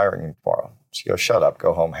 Brian's firing you tomorrow. She goes, shut up,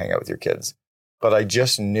 go home, hang out with your kids. But I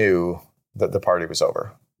just knew that the party was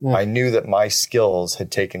over. I knew that my skills had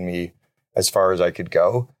taken me as far as I could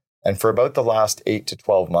go. And for about the last 8 to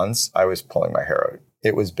 12 months, I was pulling my hair out.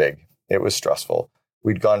 It was big. It was stressful.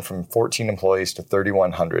 We'd gone from 14 employees to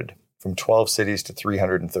 3,100, from 12 cities to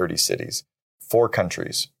 330 cities, 4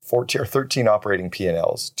 countries, 13 operating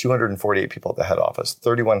P&Ls, 248 people at the head office,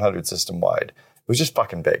 3,100 system-wide. It was just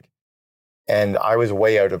fucking big. And I was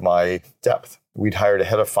way out of my depth. We'd hired a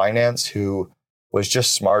head of finance who was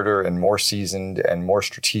just smarter and more seasoned and more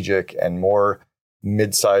strategic and more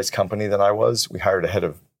mid-sized company than I was. We hired a head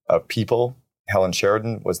of people. Helen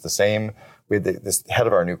Sheridan was the same. We had this head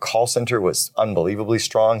of our new call center was unbelievably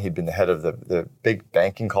strong. He'd been the head of the big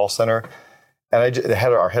banking call center. And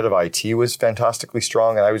our head of IT was fantastically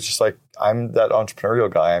strong. And I was just like, I'm that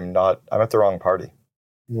entrepreneurial guy. I'm at the wrong party.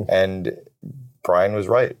 And Brian was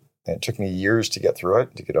right. And it took me years to get through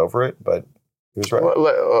it, to get over it, but he was right. Well,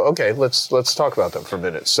 okay, let's talk about that for a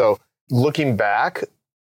minute. So looking back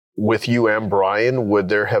with you and Brian, would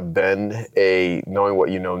there have been knowing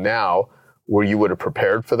what you know now, where you would have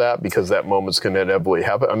prepared for that because that moment's going to inevitably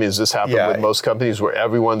happen? I mean, does this happen with most companies where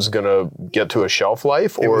everyone's going to get to a shelf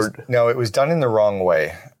life? Or no, it was done in the wrong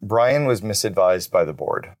way. Brian was misadvised by the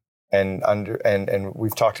board, and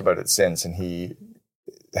we've talked about it since, and he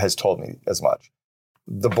has told me as much.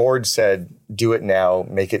 The board said, "Do it now,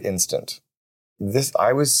 make it instant."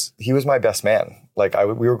 He was my best man. Like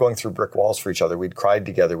we were going through brick walls for each other. We'd cried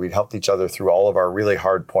together. We'd helped each other through all of our really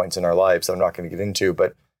hard points in our lives that I'm not going to get into,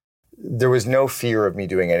 but there was no fear of me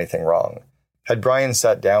doing anything wrong. Had Brian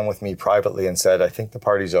sat down with me privately and said, I think the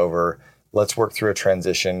party's over. Let's work through a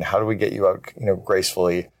transition. How do we get you out,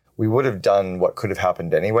 gracefully? We would have done what could have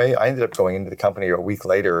happened anyway. I ended up going into the company a week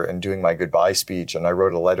later and doing my goodbye speech. And I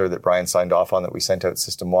wrote a letter that Brian signed off on that we sent out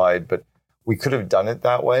system-wide, but we could have done it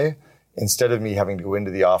that way. Instead of me having to go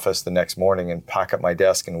into the office the next morning and pack up my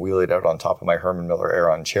desk and wheel it out on top of my Herman Miller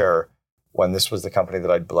Aeron chair, when this was the company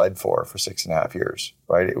that I'd bled for 6.5 years,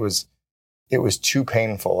 right? It was too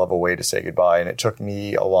painful of a way to say goodbye. And it took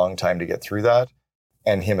me a long time to get through that,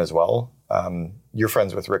 and him as well. You're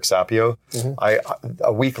friends with Rick Sapio. Mm-hmm.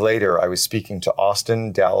 A week later, I was speaking to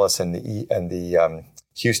Austin, Dallas, and the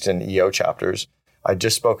Houston EO chapters. I'd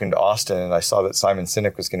just spoken to Austin, and I saw that Simon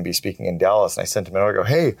Sinek was going to be speaking in Dallas. And I sent him a note. I go,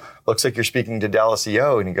 hey, looks like you're speaking to Dallas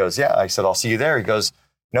EO. And he goes, yeah. I said, I'll see you there. He goes,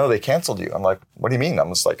 no, they canceled you. I'm like, what do you mean? I'm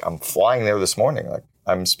just like, I'm flying there this morning. Like,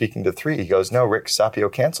 I'm speaking to 3. He goes, no, Rick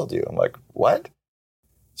Sapio canceled you. I'm like, what?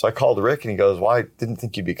 So I called Rick, and he goes, well, I didn't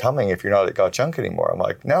think you'd be coming if you're not at Got Junk anymore. I'm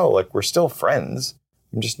like, no, like, we're still friends.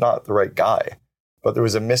 I'm just not the right guy. But there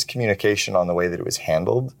was a miscommunication on the way that it was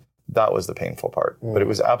handled. That was the painful part. But it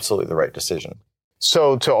was absolutely the right decision.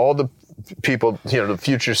 So to all the people, the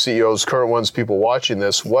future CEOs, current ones, people watching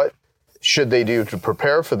this, what should they do to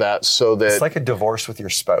prepare for that so that... It's like a divorce with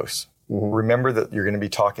your spouse. Mm-hmm. Remember that you're going to be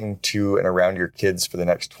talking to and around your kids for the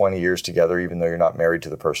next 20 years together, even though you're not married to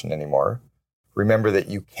the person anymore. Remember that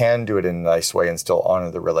you can do it in a nice way and still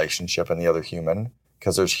honor the relationship and the other human,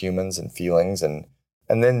 because there's humans and feelings, and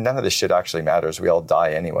then none of this shit actually matters. We all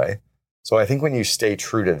die anyway. So I think when you stay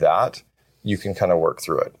true to that, you can kind of work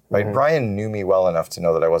through it, right? Mm-hmm. Brian knew me well enough to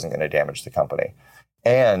know that I wasn't going to damage the company.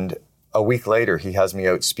 And a week later, he has me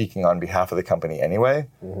out speaking on behalf of the company anyway.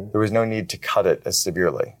 Mm-hmm. There was no need to cut it as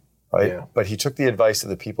severely, right? Yeah. But he took the advice of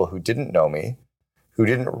the people who didn't know me, who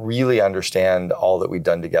didn't really understand all that we'd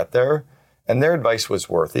done to get there. And their advice was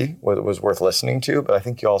worth listening to, but I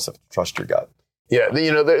think you also have to trust your gut. Yeah,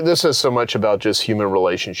 this is so much about just human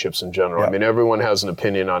relationships in general. Yeah. I mean, everyone has an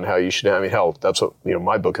opinion on how you should. I mean, hell, that's what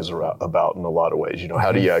my book is about in a lot of ways.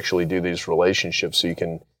 How do you actually do these relationships so you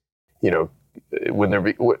can, you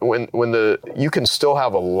can still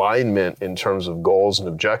have alignment in terms of goals and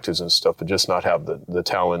objectives and stuff, but just not have the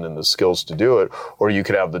talent and the skills to do it. Or you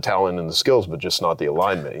could have the talent and the skills, but just not the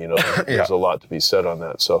alignment. There's a lot to be said on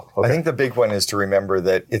that. So okay. I think the big one is to remember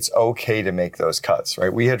that it's okay to make those cuts,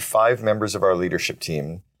 right? We had 5 members of our leadership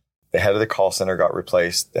team. The head of the call center got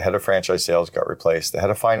replaced. The head of franchise sales got replaced. The head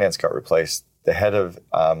of finance got replaced. The head of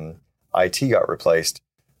IT got replaced.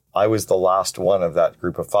 I was the last one of that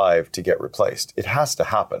group of 5 to get replaced. It has to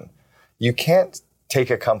happen. You can't take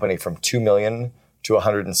a company from 2 million to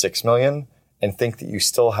 106 million and think that you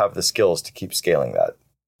still have the skills to keep scaling that.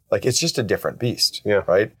 Like, it's just a different beast, Yeah.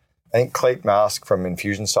 right? I think Clayton Mask from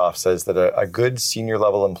Infusionsoft says that a good senior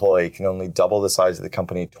level employee can only double the size of the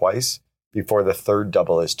company twice before the third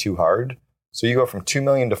double is too hard. So you go from 2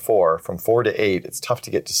 million to 4, from 4 to 8, it's tough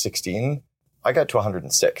to get to 16. I got to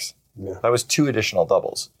 106. Yeah. That was 2 additional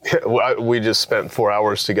doubles. We just spent 4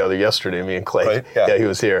 hours together yesterday, me and Clay. Right? Yeah. He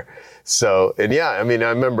was here. So, and yeah, I mean, I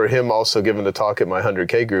remember him also giving a talk at my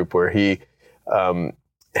 100K group where he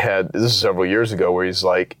had, this is several years ago, where he's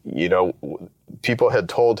like, you know, people had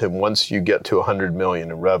told him once you get to 100 million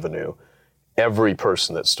in revenue, every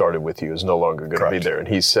person that started with you is no longer going to be there. And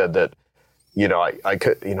he said that, you know, I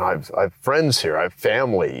could, you know, I have friends here, I have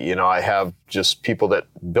family, you know, I have just people that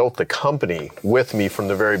built the company with me from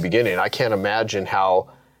the very beginning. I can't imagine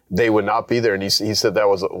how they would not be there. And he said that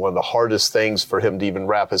was one of the hardest things for him to even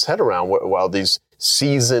wrap his head around, while these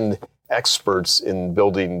seasoned experts in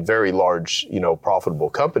building very large, you know, profitable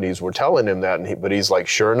companies were telling him that. But he's like,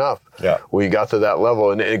 sure enough, we got to that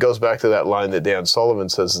level. And it goes back to that line that Dan Sullivan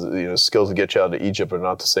says, you know, skills that get you out of Egypt are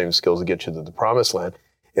not the same skills that get you to the promised land.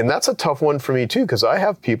 And that's a tough one for me too, because I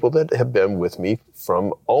have people that have been with me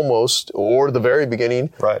from almost, or the very beginning.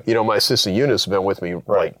 Right. You know, my assistant Eunice has been with me,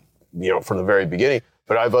 like, you know, from the very beginning.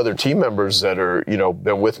 But I have other team members that are, you know,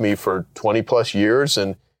 been with me for 20 plus years.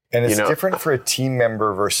 And it's you know, different for a team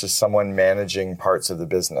member versus someone managing parts of the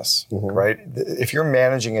business, right? If you're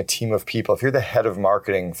managing a team of people, if you're the head of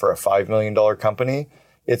marketing for a $5 million company,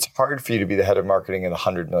 it's hard for you to be the head of marketing in a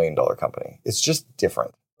 $100 million company. It's just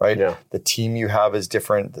different, right? Yeah. The team you have is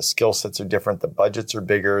different. The skill sets are different. The budgets are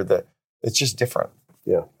bigger. It's just different.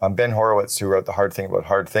 Yeah. Ben Horowitz, who wrote The Hard Thing About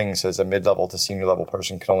Hard Things, says a mid-level to senior level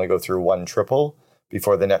person can only go through one triple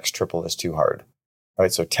before the next triple is too hard,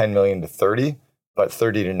 right? So 10 million to 30, but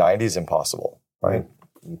 30 to 90 is impossible, right?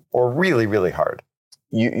 Or really, really hard.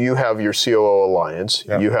 You have your COO Alliance.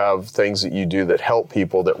 Yeah. You have things that you do that help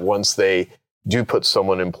people that once they do put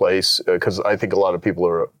someone in place, because I think a lot of people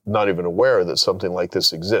are not even aware that something like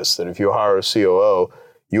this exists, that if you hire a COO,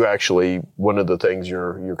 you actually, one of the things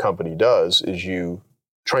your company does is you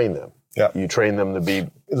train them. Yeah. You train them to be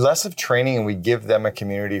less of training, and we give them a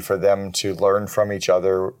community for them to learn from each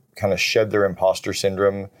other, kind of shed their imposter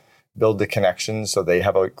syndrome, build the connections so they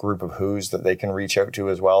have a group of who's that they can reach out to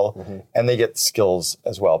as well. And they get skills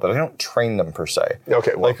as well. But I don't train them per se.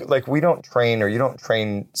 Okay. Well, like we don't train, or you don't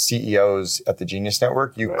train CEOs at the Genius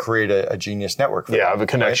Network. You create a Genius Network for them. I have a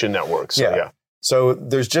connection network. So yeah. So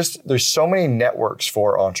there's so many networks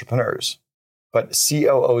for entrepreneurs, but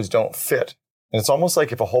COOs don't fit. And it's almost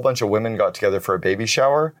like if a whole bunch of women got together for a baby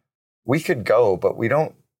shower, we could go, but we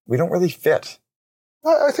don't really fit.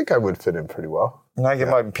 I think I would fit in pretty well. And I get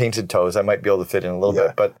my painted toes, I might be able to fit in a little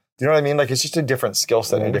bit, but you know what I mean? Like, it's just a different skill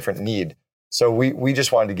set and a different need. So we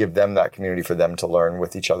just wanted to give them that community for them to learn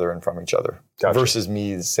with each other and from each other versus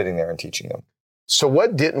me sitting there and teaching them. So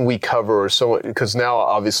what didn't we cover? So, because now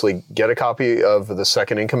obviously get a copy of The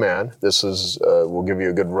Second in Command. This is, will give you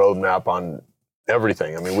a good roadmap on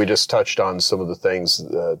everything. I mean, we just touched on some of the things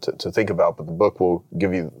to think about, but the book will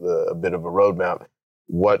give you a bit of a roadmap.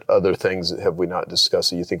 What other things have we not discussed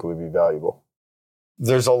that you think would be valuable?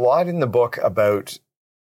 There's a lot in the book about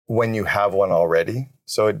when you have one already.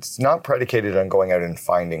 So it's not predicated on going out and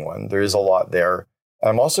finding one. There is a lot there. And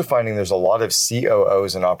I'm also finding there's a lot of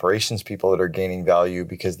COOs and operations people that are gaining value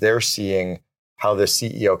because they're seeing how the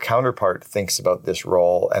CEO counterpart thinks about this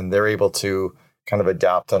role, and they're able to kind of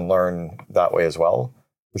adapt and learn that way as well,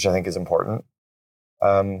 which I think is important. I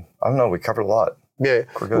don't know. We covered a lot. Yeah.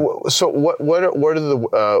 So what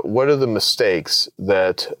are the mistakes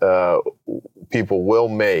that people will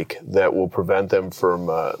make that will prevent them from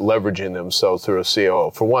leveraging themselves through a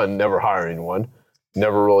COO? For one, never hiring one,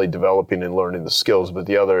 never really developing and learning the skills. But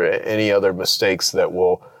the other, any other mistakes that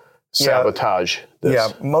will sabotage this? Yeah,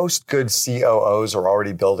 most good COOs are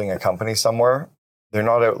already building a company somewhere. They're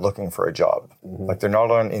not out looking for a job. Like, they're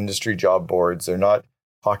not on industry job boards. They're not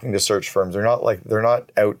talking to search firms. They're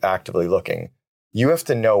not out actively looking. You have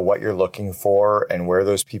to know what you're looking for and where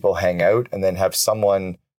those people hang out, and then have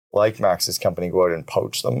someone like Max's company go out and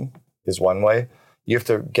poach them is one way. You have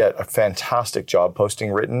to get a fantastic job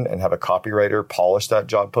posting written and have a copywriter polish that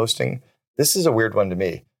job posting. This is a weird one to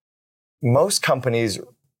me. Most companies,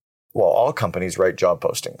 all companies write job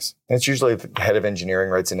postings. And it's usually the head of engineering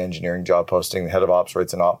writes an engineering job posting, the head of ops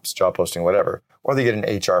writes an ops job posting, whatever. Or they get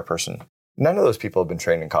an HR person. None of those people have been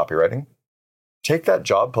trained in copywriting. Take that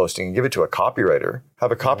job posting and give it to a copywriter.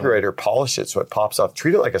 Have a copywriter polish it so it pops off.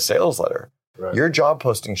 Treat it like a sales letter. Right. Your job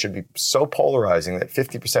posting should be so polarizing that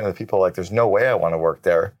 50% of the people are like, there's no way I want to work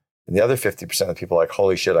there. And the other 50% of people are like,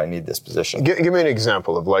 holy shit, I need this position. Give me an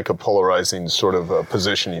example of like a polarizing sort of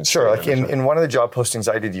positioning. Sure. Like in one of the job postings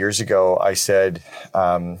I did years ago, I said,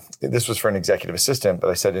 this was for an executive assistant, but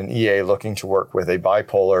I said an EA looking to work with a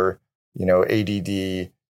bipolar, ADD,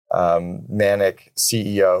 manic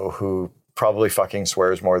CEO who probably fucking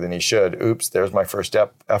swears more than he should. Oops, there's my first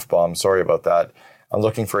F-bomb. Sorry about that. I'm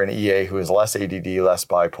looking for an EA who is less ADD, less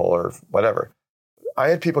bipolar, whatever. I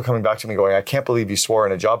had people coming back to me going, I can't believe you swore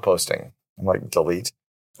in a job posting. I'm like, delete.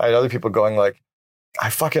 I had other people going like, I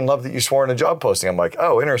fucking love that you swore in a job posting. I'm like,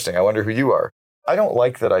 oh, interesting. I wonder who you are. I don't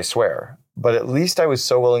like that I swear, but at least I was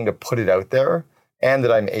so willing to put it out there, and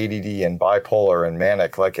that I'm ADD and bipolar and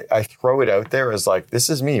manic. Like I throw it out there as like, this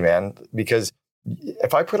is me, man. Because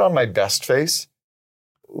if I put on my best face,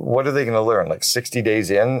 what are they going to learn? Like 60 days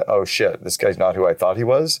in, oh shit, this guy's not who I thought he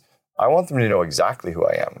was. I want them to know exactly who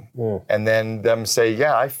I am. And then them say,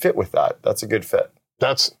 yeah, I fit with that. That's a good fit.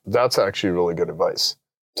 That's actually really good advice,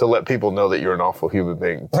 to let people know that you're an awful human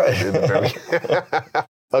being. Right.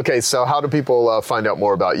 Okay, so how do people find out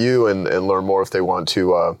more about you and learn more if they want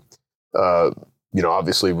to,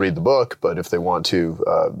 obviously read the book, but if they want to,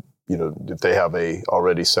 if they have a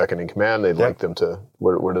already second in command, they'd like them to,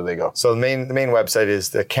 where do they go? So the main website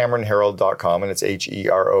is the CameronHerold.com, and it's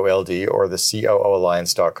HEROLD, or the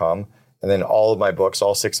COOalliance.com. And then all of my books,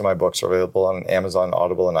 all 6 of my books, are available on Amazon,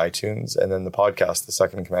 Audible, and iTunes. And then the podcast, the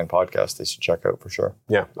Second in Command podcast, they should check out for sure.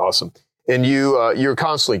 Yeah, awesome. And you're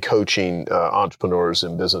constantly coaching entrepreneurs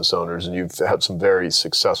and business owners, and you've had some very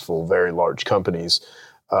successful, very large companies.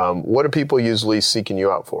 What are people usually seeking you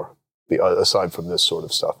out for, aside from this sort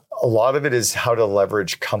of stuff? A lot of it is how to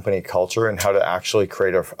leverage company culture and how to actually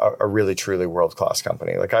create a really, truly world-class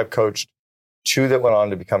company. Like I've coached 2 that went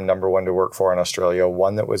on to become number 1 to work for in Australia,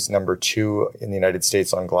 1 that was number 2 in the United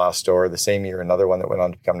States on Glassdoor. The same year, another one that went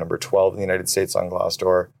on to become number 12 in the United States on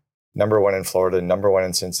Glassdoor, number 1 in Florida, number 1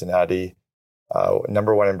 in Cincinnati,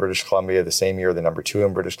 number 1 in British Columbia. The same year, the number 2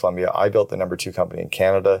 in British Columbia. I built the number 2 company in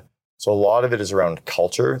Canada. So a lot of it is around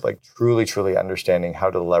culture, like truly, truly understanding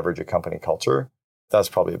how to leverage a company culture. That's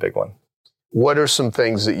probably a big one. What are some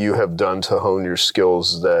things that you have done to hone your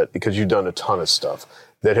skills because you've done a ton of stuff,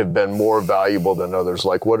 that have been more valuable than others?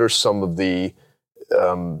 Like what are some of the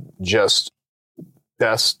just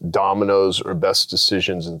best dominoes or best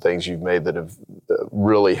decisions and things you've made that have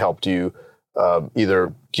really helped you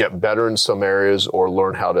either get better in some areas or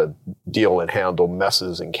learn how to deal and handle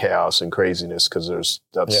messes and chaos and craziness? Because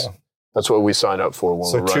that's what we sign up for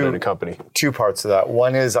when we're running a company. 2 parts of that.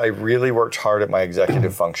 One is I really worked hard at my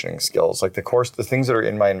executive functioning skills. Like the things that are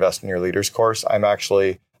in my Invest in Your Leaders course, I'm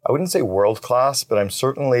actually, I wouldn't say world class, but I'm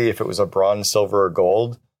certainly, if it was a bronze, silver, or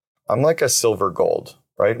gold, I'm like a silver gold,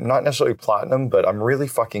 right? Not necessarily platinum, but I'm really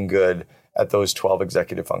fucking good at those 12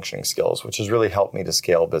 executive functioning skills, which has really helped me to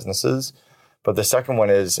scale businesses. But the second one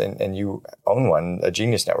is, and you own one, a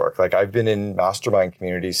Genius Network. Like I've been in mastermind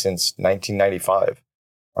communities since 1995.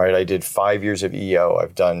 All right, I did 5 years of EO.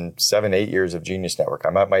 I've done 7-8 years of Genius Network.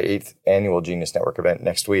 I'm at my 8th annual Genius Network event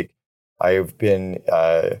next week. I've been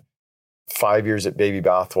 5 years at Baby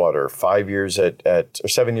Bathwater, 5 years or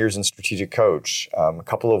 7 years in Strategic Coach, a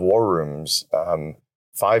couple of war rooms,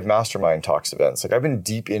 5 mastermind talks events. Like I've been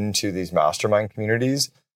deep into these mastermind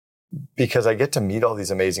communities because I get to meet all these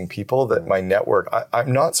amazing people that my network,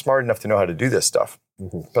 I'm not smart enough to know how to do this stuff,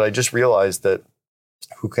 but I just realized that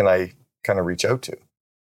who can I kind of reach out to?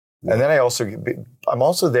 And then I'm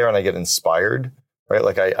also there and I get inspired, right?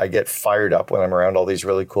 Like I get fired up when I'm around all these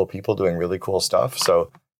really cool people doing really cool stuff.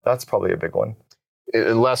 So that's probably a big one.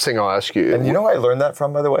 And last thing I'll ask you. And you know who I learned that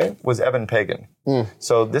from, by the way, was Evan Pagan.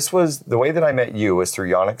 So this was, the way that I met you was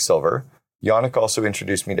through Yannick Silver. Yannick also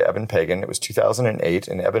introduced me to Evan Pagan. It was 2008,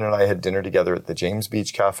 and Evan and I had dinner together at the James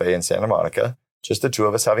Beach Cafe in Santa Monica, just the 2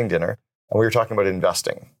 of us having dinner. And we were talking about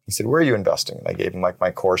investing. He said, where are you investing? And I gave him like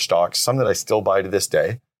my core stocks, some that I still buy to this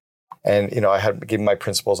day. And, I had given my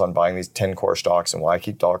principles on buying these 10 core stocks and why I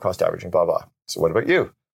keep dollar cost averaging, blah, blah. So what about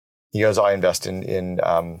you? He goes, I invest in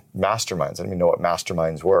masterminds. I didn't even know what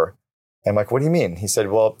masterminds were. And I'm like, what do you mean? He said,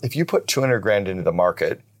 well, if you put 200 grand into the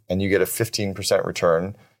market and you get a 15%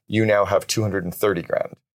 return, you now have 230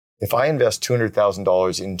 grand. If I invest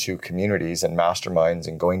 $200,000 into communities and masterminds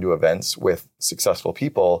and going to events with successful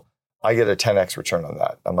people, I get a 10x return on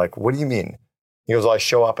that. I'm like, what do you mean? He goes, well, I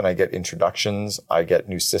show up and I get introductions, I get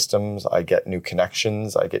new systems, I get new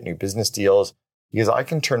connections, I get new business deals. He goes, I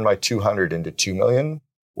can turn my 200 into 2 million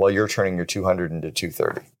while you're turning your 200 into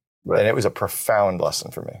 230. Right. And it was a profound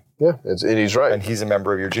lesson for me. Yeah, and he's right. And he's a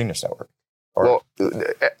member of your Genius Network. Well,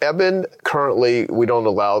 Eben, currently, we don't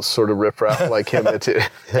allow sort of riffraff like him.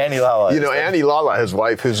 Annie Lala. Annie Lala, his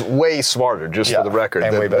wife, who's way smarter, just for the record,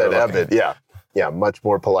 than Eben. Yeah, much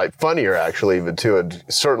more polite. Funnier, actually, even, too, and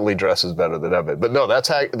certainly dresses better than Eben. But no,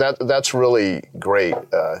 that's really great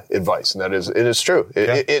advice, and it is true.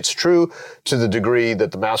 It's true to the degree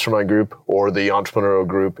that the mastermind group or the entrepreneurial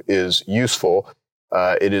group is useful.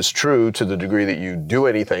 It is true to the degree that you do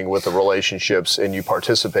anything with the relationships and you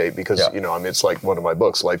participate because, it's like one of my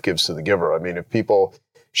books, Life Gives to the Giver. I mean, if people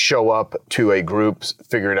show up to a group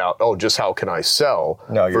figuring out, just how can I sell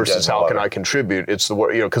versus how can I contribute, it's the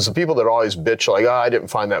word, because the people that always bitch like, I didn't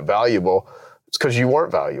find that valuable, it's because you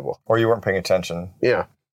weren't valuable. Or you weren't paying attention. Yeah.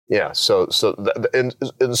 So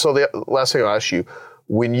the last thing I'll ask you,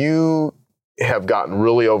 when you have gotten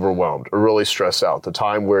really overwhelmed or really stressed out, the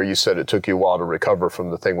time where you said it took you a while to recover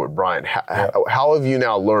from the thing with Brian, how have you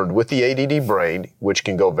now learned with the ADD brain, which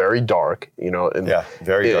can go very dark,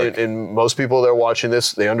 very dark. And most people that are watching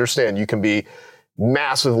this, they understand you can be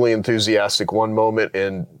massively enthusiastic one moment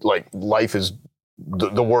and like life is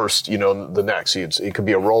the worst, the next. It could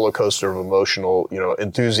be a roller coaster of emotional,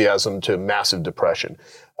 enthusiasm to massive depression.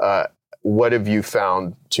 What have you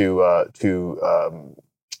found to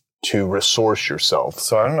resource yourself?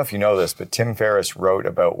 So I don't know if you know this, but Tim Ferriss wrote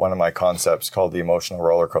about one of my concepts called the emotional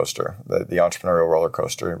roller coaster, the entrepreneurial roller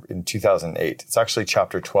coaster in 2008. It's actually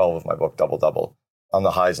chapter 12 of my book, Double Double, on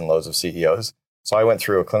the highs and lows of CEOs. So I went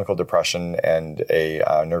through a clinical depression and a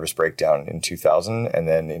nervous breakdown in 2000. And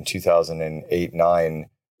then in 2008-9,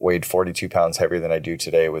 weighed 42 pounds heavier than I do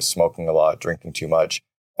today, was smoking a lot, drinking too much.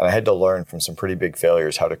 And I had to learn from some pretty big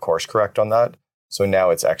failures how to course correct on that. So now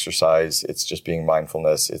it's exercise. It's just being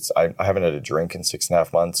mindfulness. I haven't had a drink in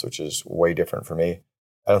 6.5 months, which is way different for me.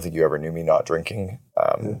 I don't think you ever knew me not drinking.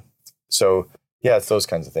 So yeah, it's those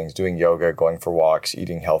kinds of things. Doing yoga, going for walks,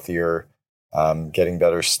 eating healthier, getting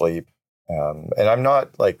better sleep. And I'm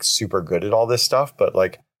not like super good at all this stuff, but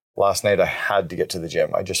like last night I had to get to the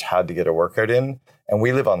gym. I just had to get a workout in. And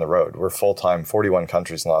we live on the road. We're full-time, 41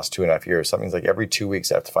 countries in the last 2.5 years. So that means like every 2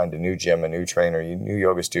 weeks I have to find a new gym, a new trainer, a new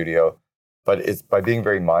yoga studio. But it's by being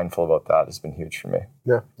very mindful about that has been huge for me.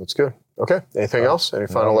 Yeah, that's good. Okay. Anything else? Any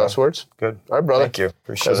final last words? Good. All right, brother. Thank you.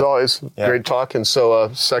 Appreciate it. As always, great talk. And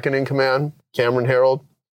so second in command, Cameron Herold,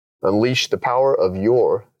 unleash the power of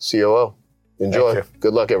your COO. Enjoy. Thank you.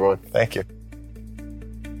 Good luck, everyone. Thank you.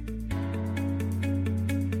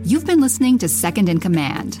 You've been listening to Second in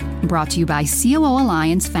Command, brought to you by COO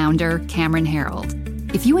Alliance founder Cameron Herold.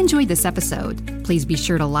 If you enjoyed this episode, please be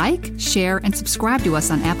sure to like, share, and subscribe to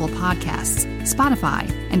us on Apple Podcasts, Spotify,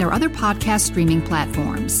 and our other podcast streaming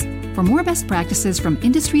platforms. For more best practices from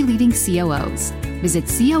industry-leading COOs, visit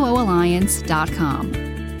COOalliance.com.